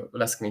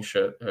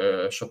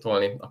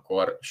leszcreenshotolni,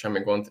 akkor semmi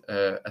gond,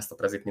 ezt a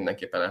prezit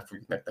mindenképpen el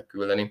fogjuk nektek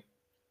küldeni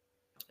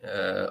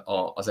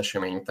az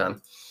esemény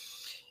után.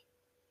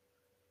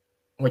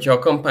 Hogyha a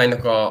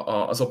kampánynak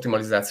az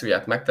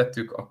optimalizációját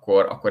megtettük,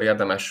 akkor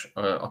érdemes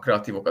a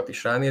kreatívokat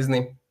is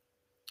ránézni.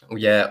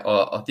 Ugye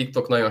a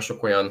TikTok nagyon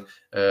sok olyan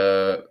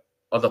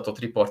adatot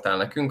riportál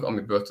nekünk,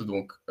 amiből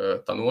tudunk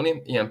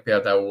tanulni, ilyen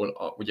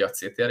például ugye a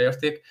CTR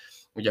érték.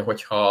 Ugye,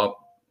 hogyha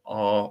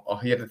a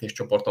hirdetés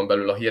csoporton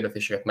belül a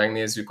hirdetéseket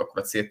megnézzük,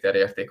 akkor a CTR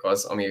érték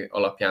az, ami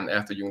alapján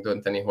el tudjunk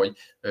dönteni, hogy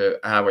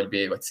A vagy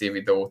B vagy C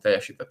videó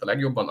teljesített a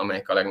legjobban,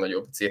 amelyik a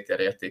legnagyobb CTR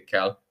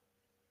értékkel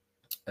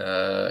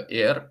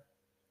ér,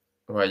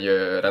 vagy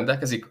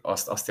rendelkezik,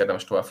 azt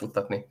érdemes tovább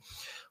futtatni.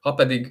 Ha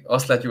pedig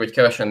azt látjuk, hogy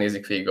kevesen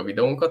nézik végig a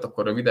videónkat,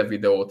 akkor rövidebb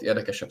videót,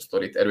 érdekesebb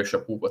sztorit,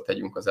 erősebb húgot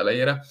tegyünk az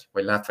elejére,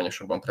 vagy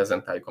látványosabban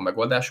prezentáljuk a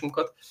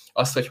megoldásunkat.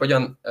 Azt, hogy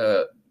hogyan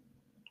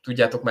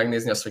tudjátok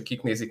megnézni azt, hogy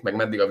kik nézik meg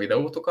meddig a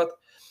videótokat,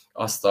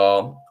 azt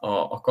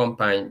a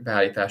kampány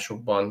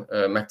beállításokban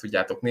meg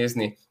tudjátok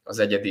nézni, az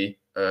egyedi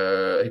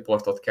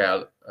riportot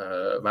kell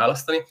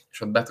választani,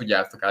 és ott be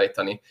tudjátok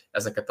állítani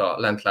ezeket a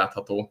lent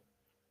látható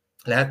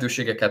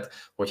lehetőségeket,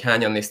 hogy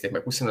hányan nézték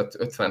meg 25,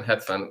 50,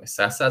 70,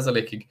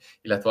 100%-ig,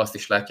 illetve azt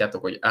is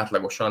látjátok, hogy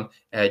átlagosan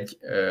egy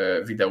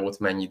videót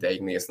mennyi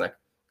ideig néznek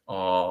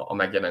a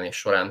megjelenés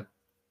során.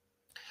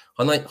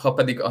 Ha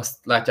pedig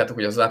azt látjátok,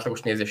 hogy az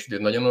átlagos nézési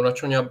idő nagyon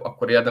alacsonyabb,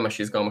 akkor érdemes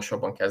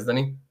izgalmasabban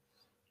kezdeni.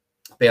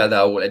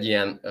 Például egy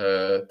ilyen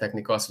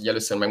technika az, hogy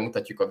először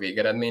megmutatjuk a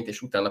végeredményt,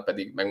 és utána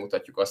pedig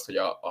megmutatjuk azt, hogy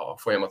a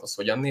folyamat az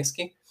hogyan néz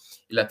ki,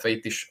 illetve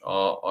itt is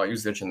a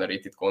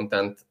user-generated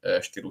content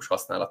stílus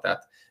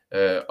használatát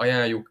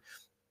ajánljuk.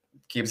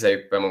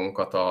 Képzeljük be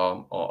magunkat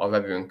a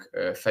webünk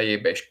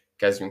fejébe, és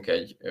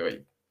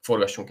vagy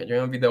forgassunk egy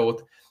olyan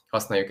videót,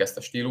 használjuk ezt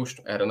a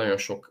stílust. Erre nagyon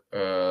sok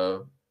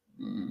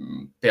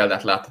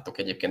példát láthatok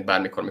egyébként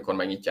bármikor, amikor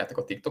megnyitjátok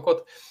a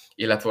TikTokot,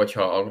 illetve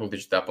hogyha a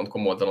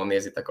growdigital.com oldalon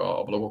nézitek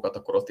a blogokat,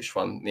 akkor ott is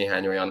van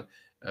néhány olyan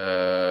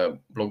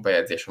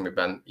blogbejegyzés,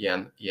 amiben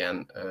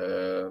ilyen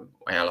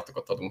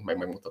ajánlatokat adunk,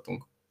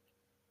 megmutatunk.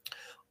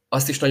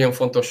 Azt is nagyon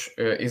fontos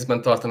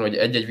észben tartani, hogy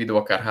egy-egy videó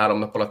akár 3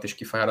 nap alatt is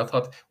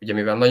kifáradhat. Ugye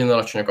mivel nagyon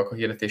alacsonyak a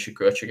hirdetési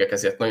költségek,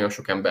 ezért nagyon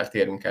sok embert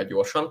érünk el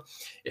gyorsan,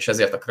 és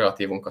ezért a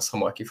kreatívunk az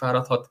hamar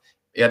kifáradhat.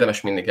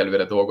 Érdemes mindig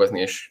előre dolgozni,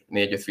 és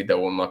 4-5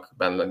 videónak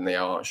benne lenni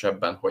a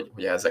zsebben,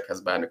 hogy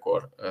ezekhez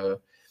bármikor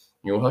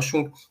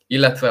nyúlhassunk.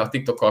 Illetve a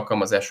TikTok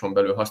alkalmazáson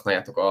belül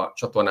használjátok a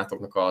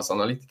csatornátoknak az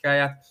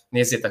analitikáját.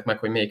 Nézzétek meg,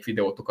 hogy melyik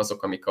videótok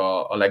azok, amik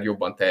a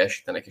legjobban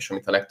teljesítenek, és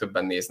amit a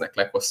legtöbben néznek,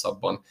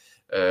 leghosszabban,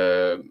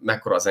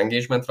 mekkora az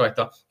engagement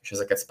rajta, és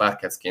ezeket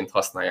Spark-ként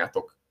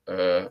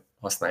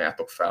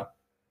használjátok fel.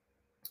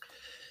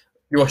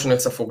 Gyorsan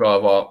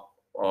összefoglalva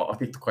a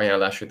TikTok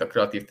ajánlásait a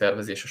kreatív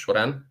tervezése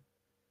során: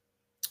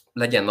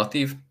 legyen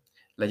natív,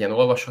 legyen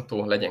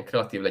olvasható, legyen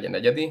kreatív, legyen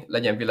egyedi,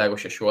 legyen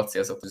világos és jól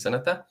célzott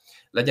üzenete,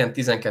 legyen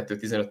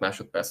 12-15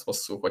 másodperc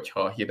hosszú,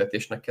 hogyha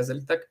hirdetésnek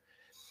kezelitek,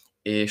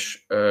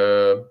 és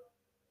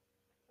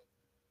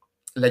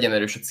legyen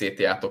erős a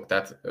CTA-tok,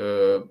 tehát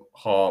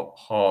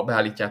ha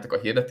beállítjátok a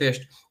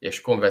hirdetést,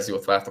 és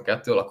konverziót vártok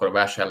ettől, akkor a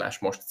vásárlás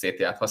most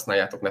CTA-t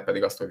használjátok, ne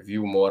pedig azt, hogy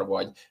view more,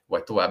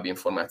 vagy további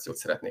információt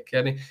szeretnék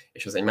kérni,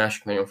 és ez egy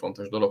másik nagyon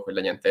fontos dolog, hogy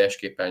legyen teljes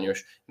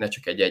képernyős, ne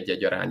csak egy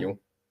egy-egy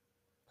arányú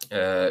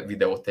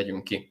videót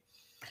tegyünk ki.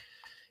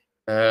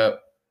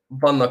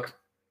 Vannak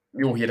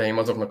jó híreim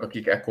azoknak,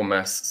 akik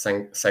e-commerce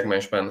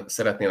szegmensben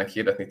szeretnének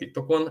hirdetni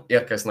TikTokon.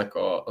 Érkeznek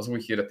az új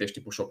hirdetés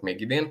típusok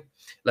még idén.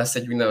 Lesz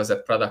egy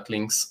úgynevezett Product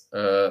Links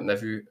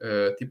nevű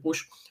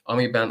típus,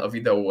 amiben a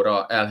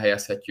videóra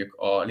elhelyezhetjük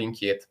a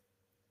linkjét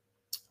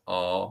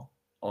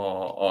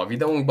a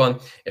videónkban,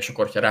 és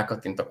akkor, ha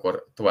rákattint,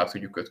 akkor tovább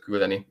tudjuk őt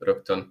küldeni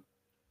rögtön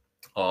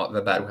a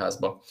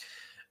webáruházba.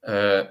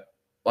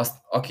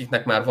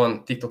 Akiknek már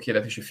van TikTok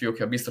hirdetési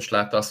fiókja, biztos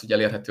látta azt, hogy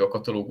elérhető a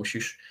katalógus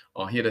is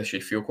a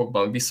hirdetési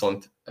fiókokban,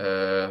 viszont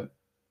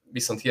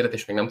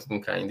hirdetést még nem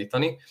tudunk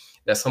ráindítani,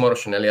 de ez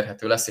hamarosan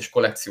elérhető lesz, és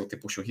kollekció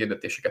típusú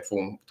hirdetéseket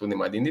fogunk tudni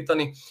majd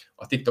indítani.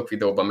 A TikTok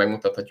videóban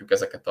megmutathatjuk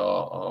ezeket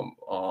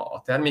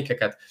a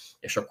termékeket,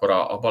 és akkor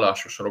a bal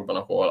alsó sorokban,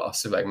 ahol a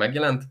szöveg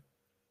megjelent,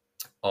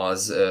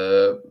 az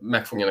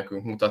meg fogja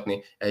nekünk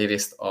mutatni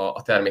egyrészt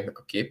a terméknek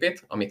a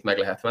képét, amit meg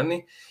lehet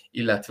venni,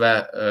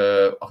 illetve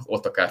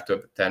ott akár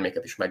több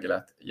terméket is meg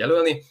lehet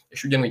jelölni,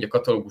 és ugyanúgy a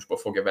katalógusból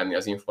fogja venni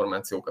az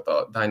információkat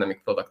a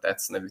Dynamic Product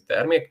Ads nevű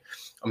termék,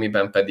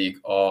 amiben pedig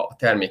a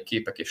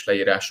termékképek és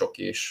leírások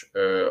és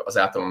az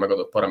általán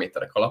megadott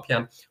paraméterek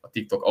alapján a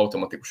TikTok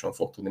automatikusan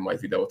fog tudni majd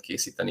videót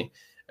készíteni,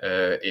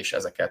 és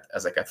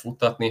ezeket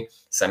futtatni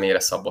személyre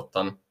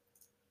szabottan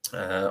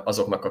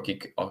azoknak,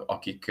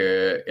 akik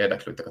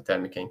érdeklődtek a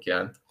termékeink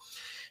iránt.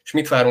 És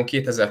mit várunk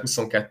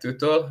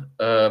 2022-től?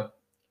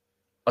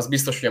 Az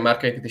biztos, hogy a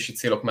márkaépítési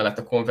célok mellett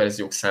a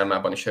konverziók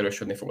számában is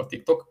erősödni fog a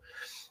TikTok,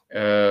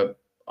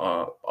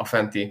 a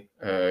fenti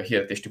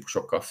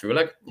hirdetéstípusokkal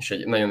főleg, és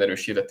egy nagyon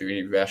erős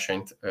hirdetői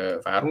versenyt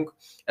várunk.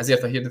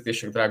 Ezért a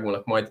hirdetések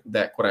drágulnak majd,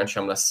 de korán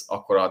sem lesz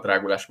akkora a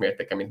drágulás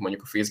mértéke, mint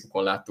mondjuk a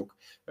Facebookon láttuk,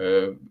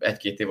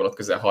 1-2 év alatt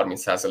közel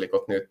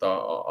 30%-ot nőtt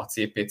a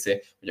CPC,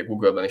 ugye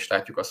Google-ben is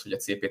látjuk azt, hogy a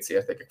CPC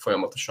értékek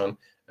folyamatosan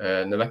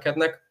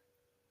növekednek.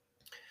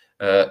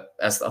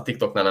 Ezt a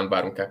TikToknál nem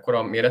várunk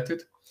ekkora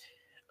méretűt.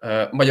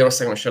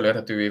 Magyarországon is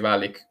elérhetővé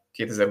válik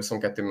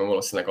 2022-ben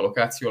valószínűleg a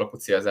lokáció alapú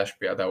célzás,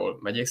 például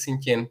megyék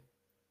szintjén,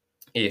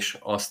 és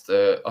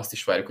azt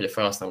is várjuk, hogy a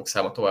felhasználók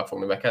száma tovább fog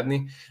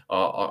növekedni.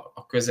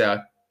 A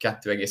közel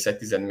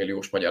 2,1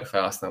 milliós magyar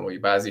felhasználói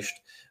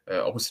bázist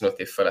a 25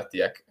 év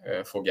felettiek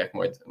fogják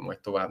majd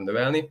tovább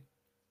növelni.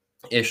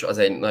 És az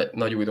egy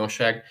nagy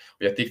újdonság,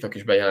 hogy a TikTok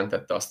is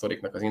bejelentette a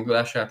sztoriknak az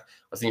indulását.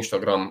 Az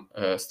Instagram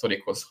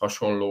sztorikhoz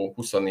hasonló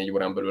 24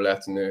 órán belül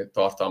eltűnő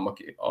tartalmak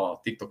a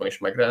TikTokon is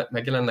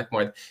megjelennek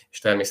majd, és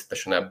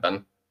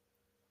természetesen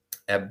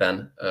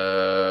ebben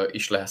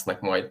is lesznek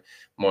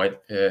majd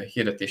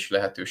hirdetési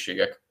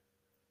lehetőségek.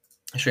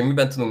 És hogy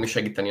miben tudunk mi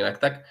segíteni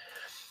nektek?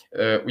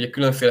 Ugye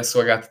különféle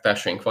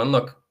szolgáltatásaink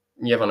vannak,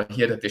 nyilván a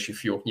hirdetési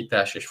fiók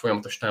nyitás és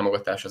folyamatos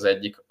támogatás az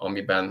egyik,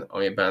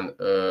 amiben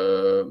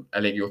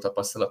elég jó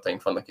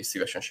tapasztalataink vannak, és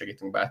szívesen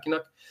segítünk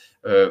bárkinek.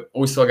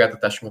 Új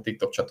szolgáltatásunk a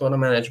TikTok csatorna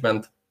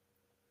management,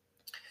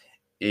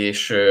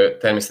 és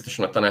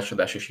természetesen a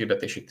tanácsadás és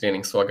hirdetési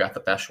tréning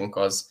szolgáltatásunk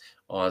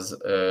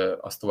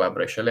az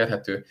továbbra is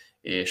elérhető,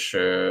 és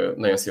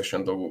nagyon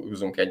szívesen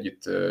dolgozunk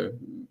együtt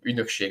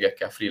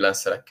ügynökségekkel,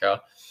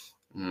 freelancerekkel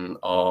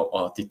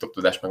a TikTok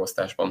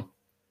tudásmegosztásban.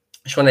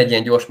 És van egy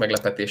ilyen gyors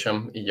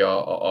meglepetésem így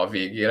a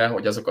végére,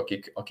 hogy azok,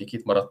 akik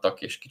itt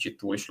maradtak, és kicsit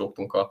túl is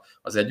lógtunk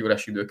az 1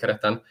 órás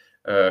időkereten,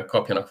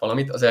 kapjanak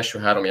valamit. Az első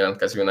 3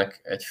 jelentkezőnek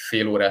egy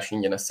fél órás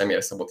ingyenes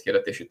személyre szabott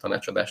hirdetési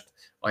tanácsadást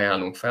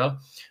ajánlunk fel.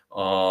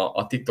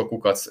 A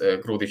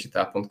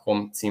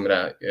tiktokukac.growdigital.com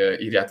címre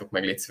írjátok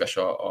meg, légy szíves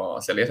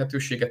az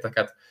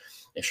elérhetőségeteket,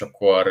 és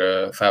akkor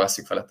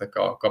felveszünk veletek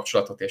a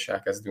kapcsolatot, és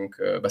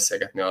elkezdünk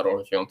beszélgetni arról,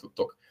 hogy hogyan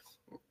tudtok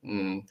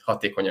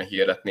hatékonyan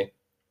hirdetni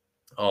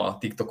a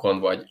TikTokon,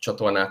 vagy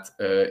csatornát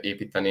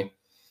építeni,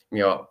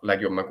 mi a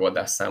legjobb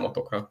megoldás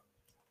számotokra.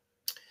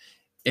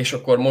 És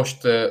akkor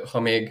most, ha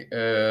még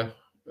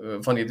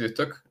van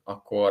időtök,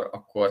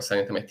 akkor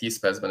szerintem egy 10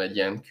 percben egy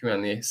ilyen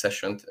Q&A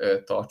sessiont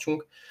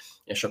tartsunk,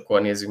 és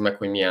akkor nézzük meg,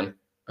 hogy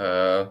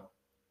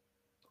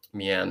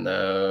milyen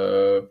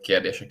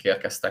kérdések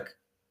érkeztek.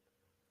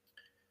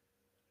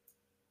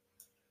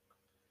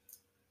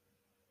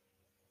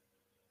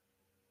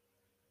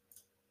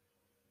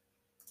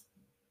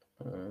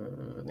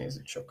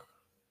 Nézzük csak.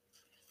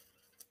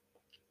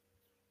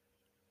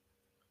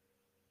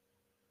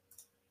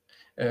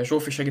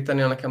 Zsófi,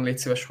 segítenél nekem, légy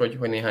szíves, hogy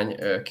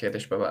néhány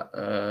kérdésbe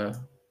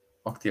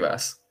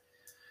aktiválsz.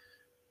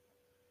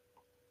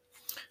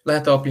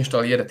 Lehet a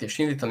app-install hirdetést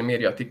indítani,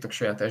 mérje a TikTok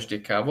saját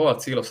SDK-val,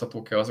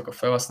 célozhatók-e azok a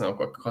felhasználók,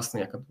 akik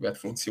használják a duet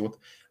funkciót?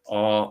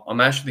 A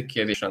második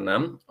kérdésre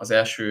nem. Az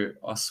első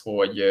az,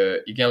 hogy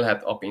igen,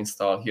 lehet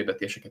app-install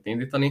hirdetéseket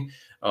indítani.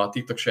 A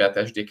TikTok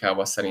saját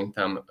SDK-val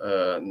szerintem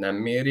nem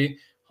méri,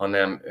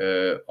 hanem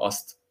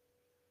azt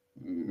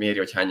méri,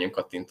 hogy hányan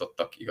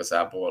kattintottak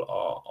igazából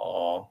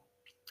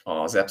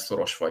az App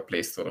Store-os vagy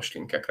Play Store-os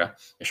linkekre,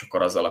 és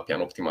akkor az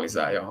alapján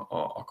optimalizálja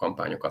a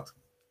kampányokat.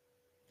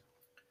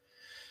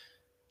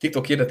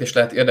 TikTok hirdetés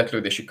lehet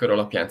érdeklődési kör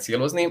alapján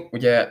célozni.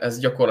 Ugye ez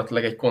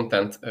gyakorlatilag egy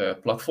content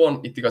platform,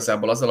 itt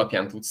igazából az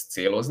alapján tudsz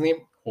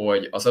célozni,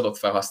 hogy az adott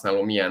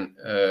felhasználó milyen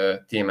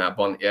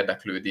témában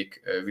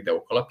érdeklődik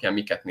videók alapján,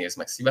 miket néz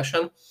meg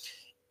szívesen.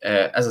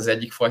 Ez az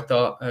egyik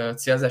fajta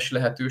célzási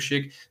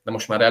lehetőség, de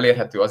most már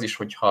elérhető az is,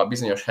 hogy ha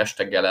bizonyos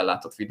hashtaggel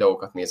ellátott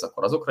videókat néz,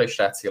 akkor azokra is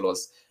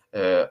rácéloz.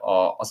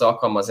 Az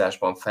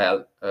alkalmazásban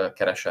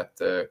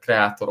felkeresett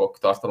kreátorok,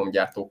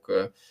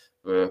 tartalomgyártók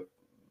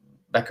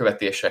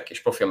bekövetések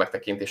és profil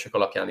megtekintések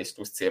alapján is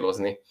tudsz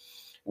célozni.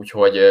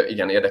 Úgyhogy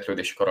igen,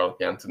 érdeklődési kor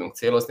alapján tudunk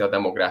célozni, a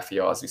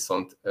demográfia az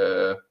viszont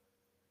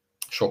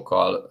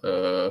sokkal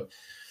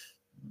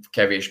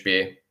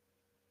kevésbé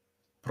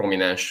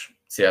prominens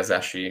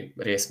célzási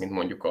rész, mint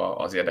mondjuk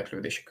az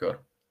érdeklődési kör.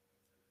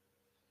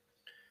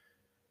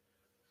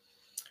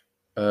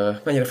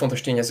 Mennyire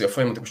fontos tényező a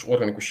folyamatos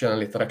organikus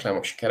jelenlét a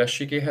reklámok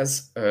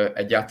sikerességéhez?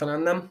 Egyáltalán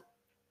nem.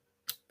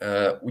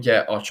 Ugye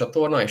a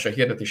csatorna és a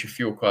hirdetési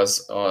fiók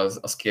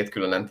az két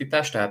külön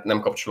entitás, tehát nem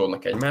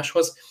kapcsolódnak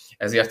egymáshoz,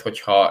 ezért,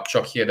 hogyha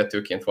csak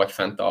hirdetőként vagy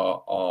fent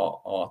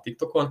a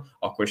TikTokon,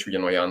 akkor is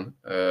ugyanolyan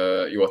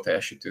jól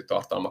teljesítő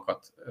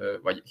tartalmakat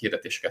vagy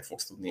hirdetéseket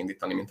fogsz tudni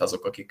indítani, mint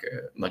azok, akik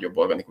nagyobb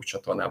organikus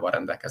csatornával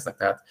rendelkeznek,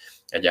 tehát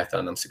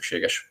egyáltalán nem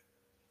szükséges.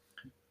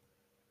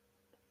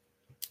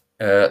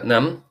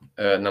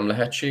 Nem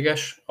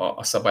lehetséges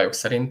a szabályok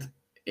szerint.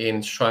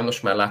 Én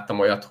sajnos már láttam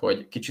olyat,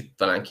 hogy kicsit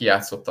talán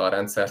kijátszotta a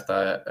rendszert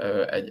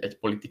egy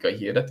politikai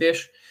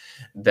hirdetés,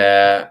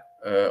 de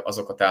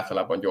azokat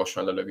általában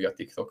gyorsan lelövi a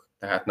TikTok.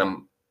 Tehát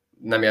nem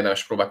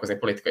érdemes próbálkozni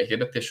politikai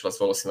hirdetéssel, az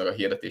valószínűleg a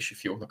hirdetési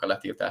fióknak a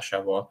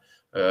letiltásával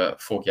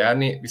fog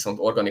járni, viszont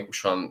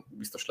organikusan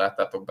biztos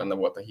láttátok, benne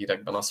volt a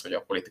hírekben az, hogy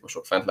a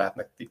politikusok fent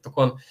lehetnek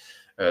TikTokon,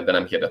 de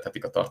nem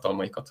hirdethetik a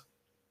tartalmaikat.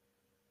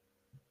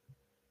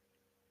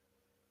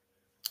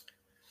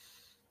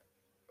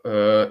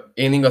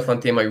 Én ingatlan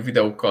témájú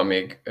videókkal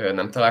még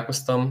nem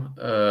találkoztam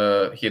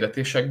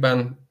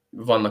hirdetésekben.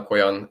 Vannak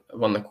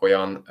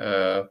olyan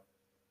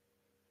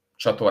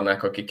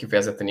csatornák, akik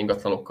kifejezetten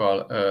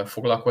ingatlanokkal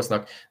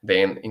foglalkoznak, de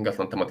én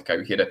ingatlan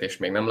tematikájú hirdetést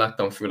még nem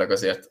láttam, főleg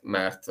azért,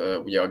 mert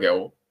ugye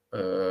a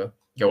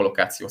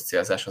geolokációs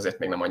célzás azért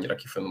még nem annyira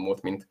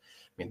kifinomult, mint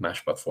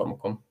más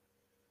platformokon.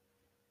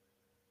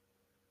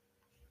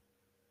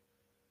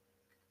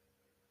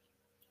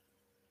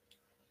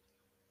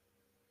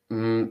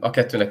 A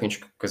kettőnek nincs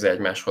köze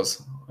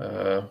egymáshoz.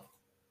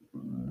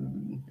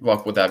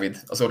 Valkó Dávid,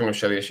 az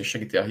organikus elérés is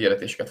segíti, a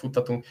hirdetéseket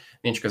futtatunk,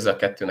 nincs köze a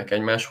kettőnek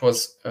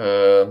egymáshoz.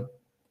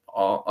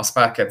 A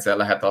Spark Ads-zel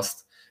lehet azt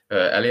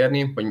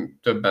elérni, hogy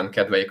többen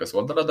kedveljék az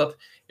oldaladat,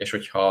 és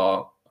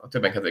hogyha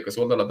többen kedveljék az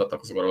oldaladat,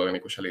 akkor az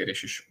organikus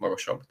elérés is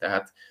magasabb.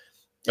 Tehát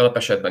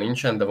alapesetben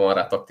nincsen, de van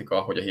rá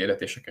taktika, hogy a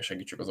hirdetésekkel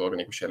segítsük az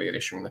organikus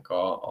elérésünknek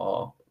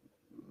a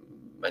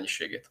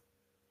mennyiségét.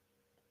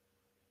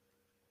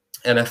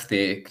 NFT,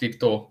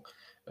 kripto,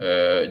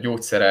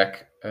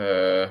 gyógyszerek,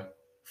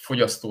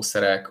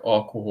 fogyasztószerek,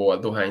 alkohol,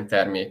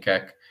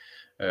 dohánytermékek,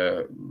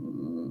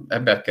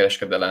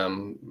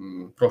 emberkereskedelem,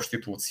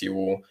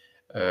 prostitúció,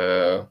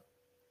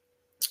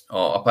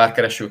 a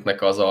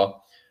párkeresőknek az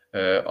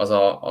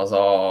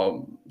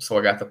a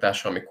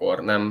szolgáltatása, amikor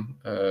nem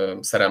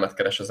szerelmet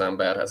keres az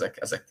ember,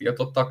 ezek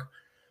tiltottak.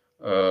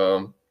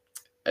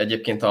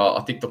 Egyébként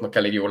a TikToknak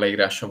elég jó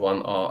leírása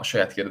van a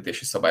saját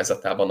hirdetési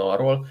szabályzatában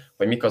arról,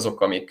 hogy mik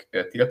azok, amik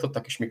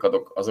tiltottak, és mik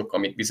azok,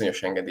 amik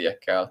bizonyos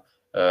engedélyekkel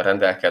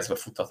rendelkezve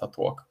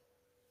futtathatóak.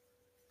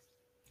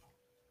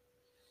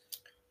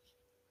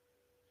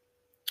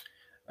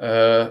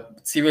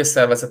 Civil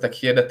szervezetek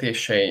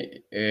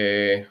hirdetései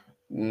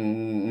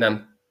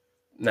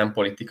nem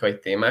politikai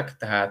témák,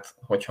 tehát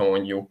hogyha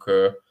mondjuk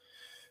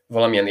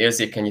valamilyen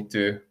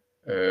érzékenyítő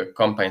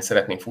kampányt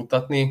szeretnénk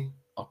futtatni,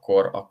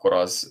 akkor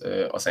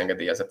az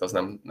engedélyezett, az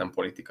nem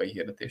politikai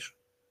hirdetés.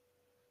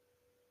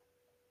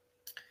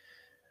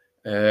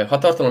 Ha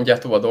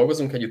tartalomgyártóval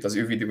dolgozunk együtt, az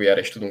ő videójára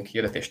is tudunk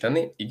hirdetést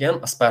tenni. Igen,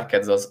 a Spark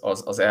Ads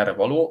az erre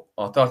való.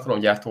 A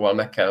tartalomgyártóval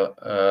meg kell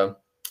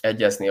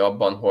egyezni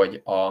abban,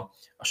 hogy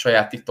a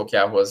saját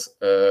TikTokjához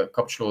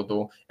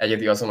kapcsolódó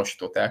egyedi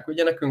azonosítót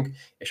elküldje nekünk,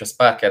 és a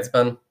Spark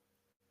Ads-ben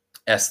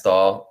ezt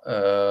a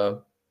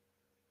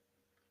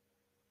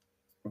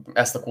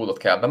kódot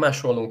kell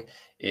bemásolnunk,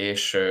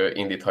 és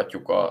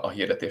indíthatjuk a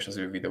hirdetést az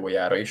ő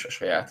videójára is a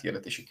saját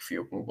hirdetési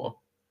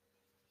fiókunkból.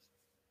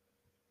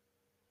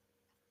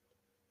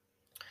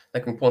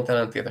 Nekünk pont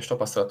ellentétes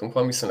tapasztalatunk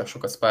van, viszonylag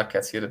sokat Spark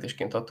Ads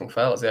hirdetésként adtunk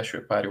fel, az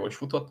első pár jól is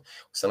futott,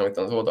 aztán amit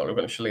az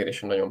oldalon is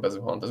elérésén nagyon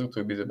bezuhant, az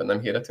utóbbi időben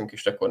nem hirdetünk,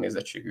 és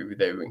rekordnézettségű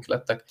videóink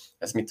lettek.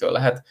 Ez mitől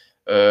lehet?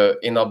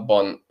 Én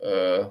abban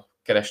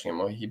keresném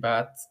a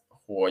hibát,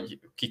 hogy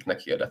kiknek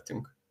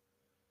hirdettünk.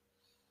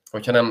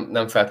 Hogyha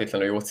nem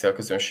feltétlenül jó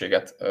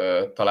célközönséget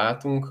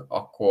találtunk,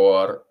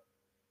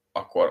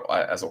 akkor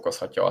ez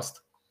okozhatja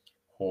azt,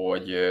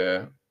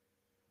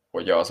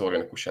 hogy az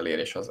organikus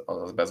elérés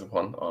az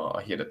bezuhan a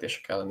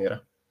hirdetések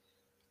ellenére.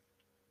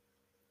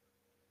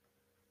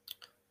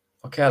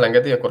 Ha kell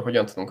engedély, akkor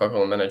hogyan tudunk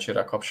account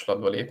managerrel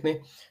kapcsolatba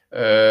lépni?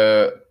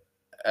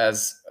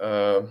 Ez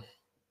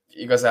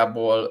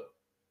igazából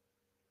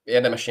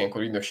érdemes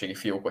ilyenkor ügynökségi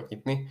fiókot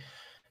nyitni,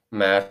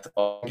 mert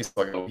a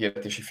kiszolgáló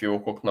hirdetési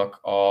fiókoknak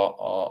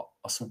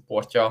a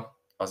supportja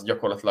az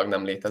gyakorlatilag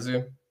nem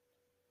létező,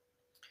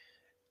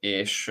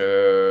 és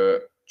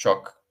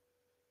csak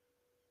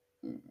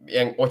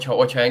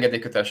hogyha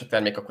engedélyköteles a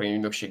termék, akkor én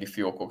ügynökségi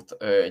fiókot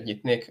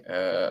nyitnék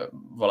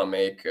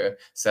valamelyik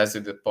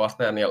szerződött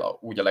partnernél,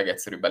 úgy a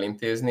legegyszerűbb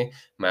elintézni,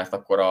 mert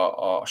akkor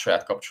a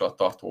saját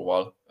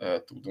kapcsolattartóval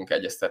tudunk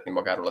egyeztetni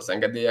magáról az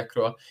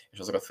engedélyekről, és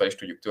azokat fel is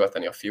tudjuk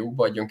tölteni a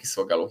fiókba. Egy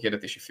önkiszolgáló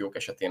hirdetési fiók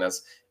esetén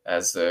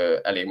ez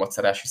elég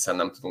macerás, hiszen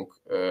nem tudunk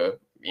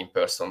in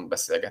person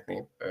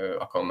beszélgetni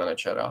account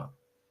managerrel.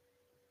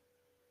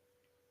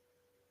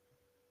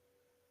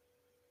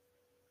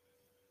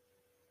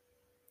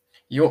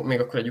 Jó, még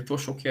akkor egy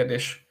utolsó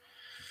kérdés.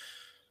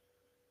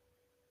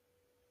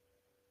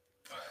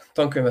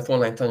 Tankönyvet,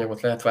 online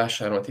tananyagot lehet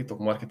vásárolni a TikTok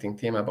marketing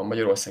témában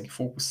magyarországi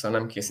fókusszal,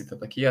 nem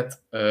készítettek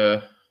ilyet.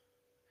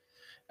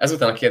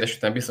 Ezután a kérdés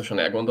után biztosan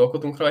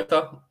elgondolkodunk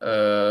rajta.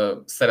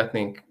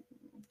 Szeretnénk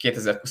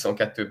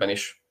 2022-ben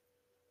is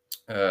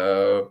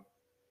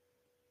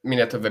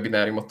minél több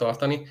webináriumot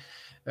tartani.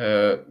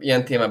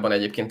 Ilyen témában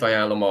egyébként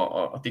ajánlom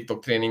a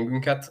TikTok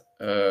tréningünket.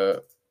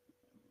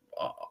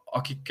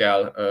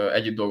 Akikkel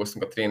együtt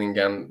dolgoztunk a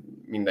tréningen,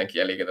 mindenki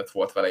elégedett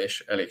volt vele,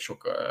 és elég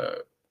sok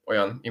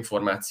olyan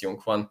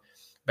információnk van,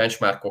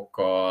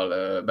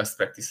 benchmarkokkal, best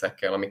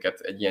practice-ekkel, amiket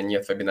egy ilyen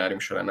nyílt webinárium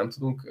során nem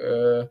tudunk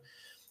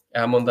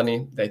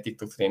elmondani, de egy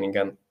TikTok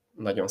tréningen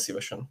nagyon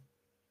szívesen.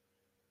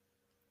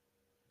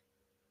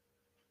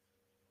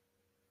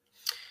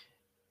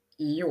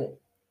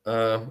 Jó.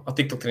 A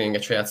TikTok tréning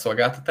egy saját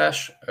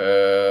szolgáltatás.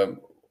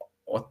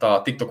 Ott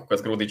a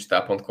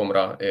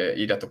tiktokokat.growdigital.com-ra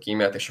írjatok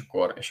e-mailt,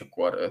 és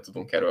akkor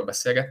tudunk erről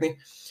beszélgetni.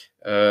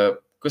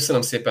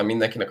 Köszönöm szépen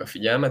mindenkinek a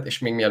figyelmet, és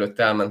még mielőtt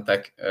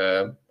elmentek,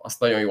 azt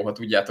nagyon jó, ha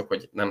tudjátok,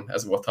 hogy nem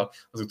ez volt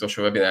az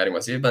utolsó webinárium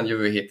az évben.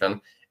 Jövő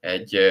héten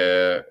egy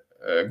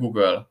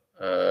Google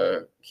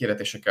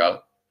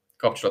hirdetésekkel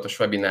kapcsolatos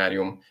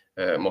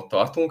webináriumot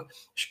tartunk,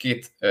 és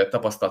 2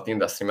 tapasztalt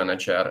industry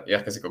manager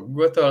érkezik a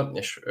Google-től,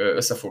 és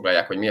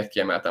összefoglalják, hogy miért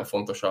kiemelten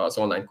fontos az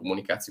online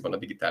kommunikációban a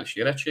digitális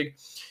érettség,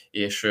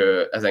 és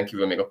ezen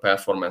kívül még a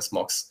Performance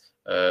Max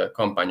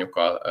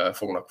kampányokkal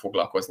fognak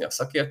foglalkozni a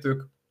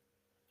szakértők.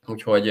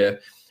 Úgyhogy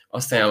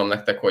azt ajánlom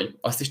nektek, hogy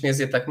azt is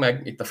nézzétek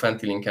meg, itt a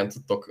fenti linken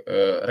tudtok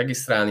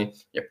regisztrálni,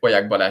 ugye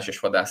Polyák Balázs és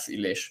Vadász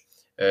Illés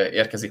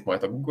érkezik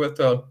majd a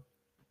Google-től.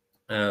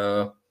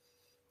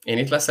 Én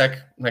itt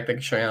leszek, nektek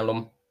is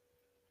ajánlom.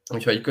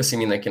 Úgyhogy köszi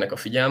mindenkinek a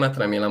figyelmet,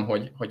 remélem,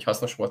 hogy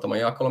hasznos volt a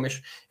mai alkalom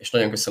is, és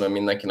nagyon köszönöm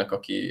mindenkinek,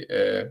 aki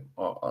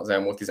az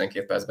elmúlt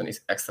 12 percben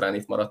is extrán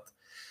itt maradt.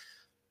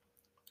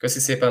 Köszi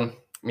szépen,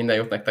 minden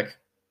jót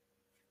nektek,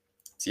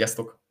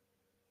 sziasztok!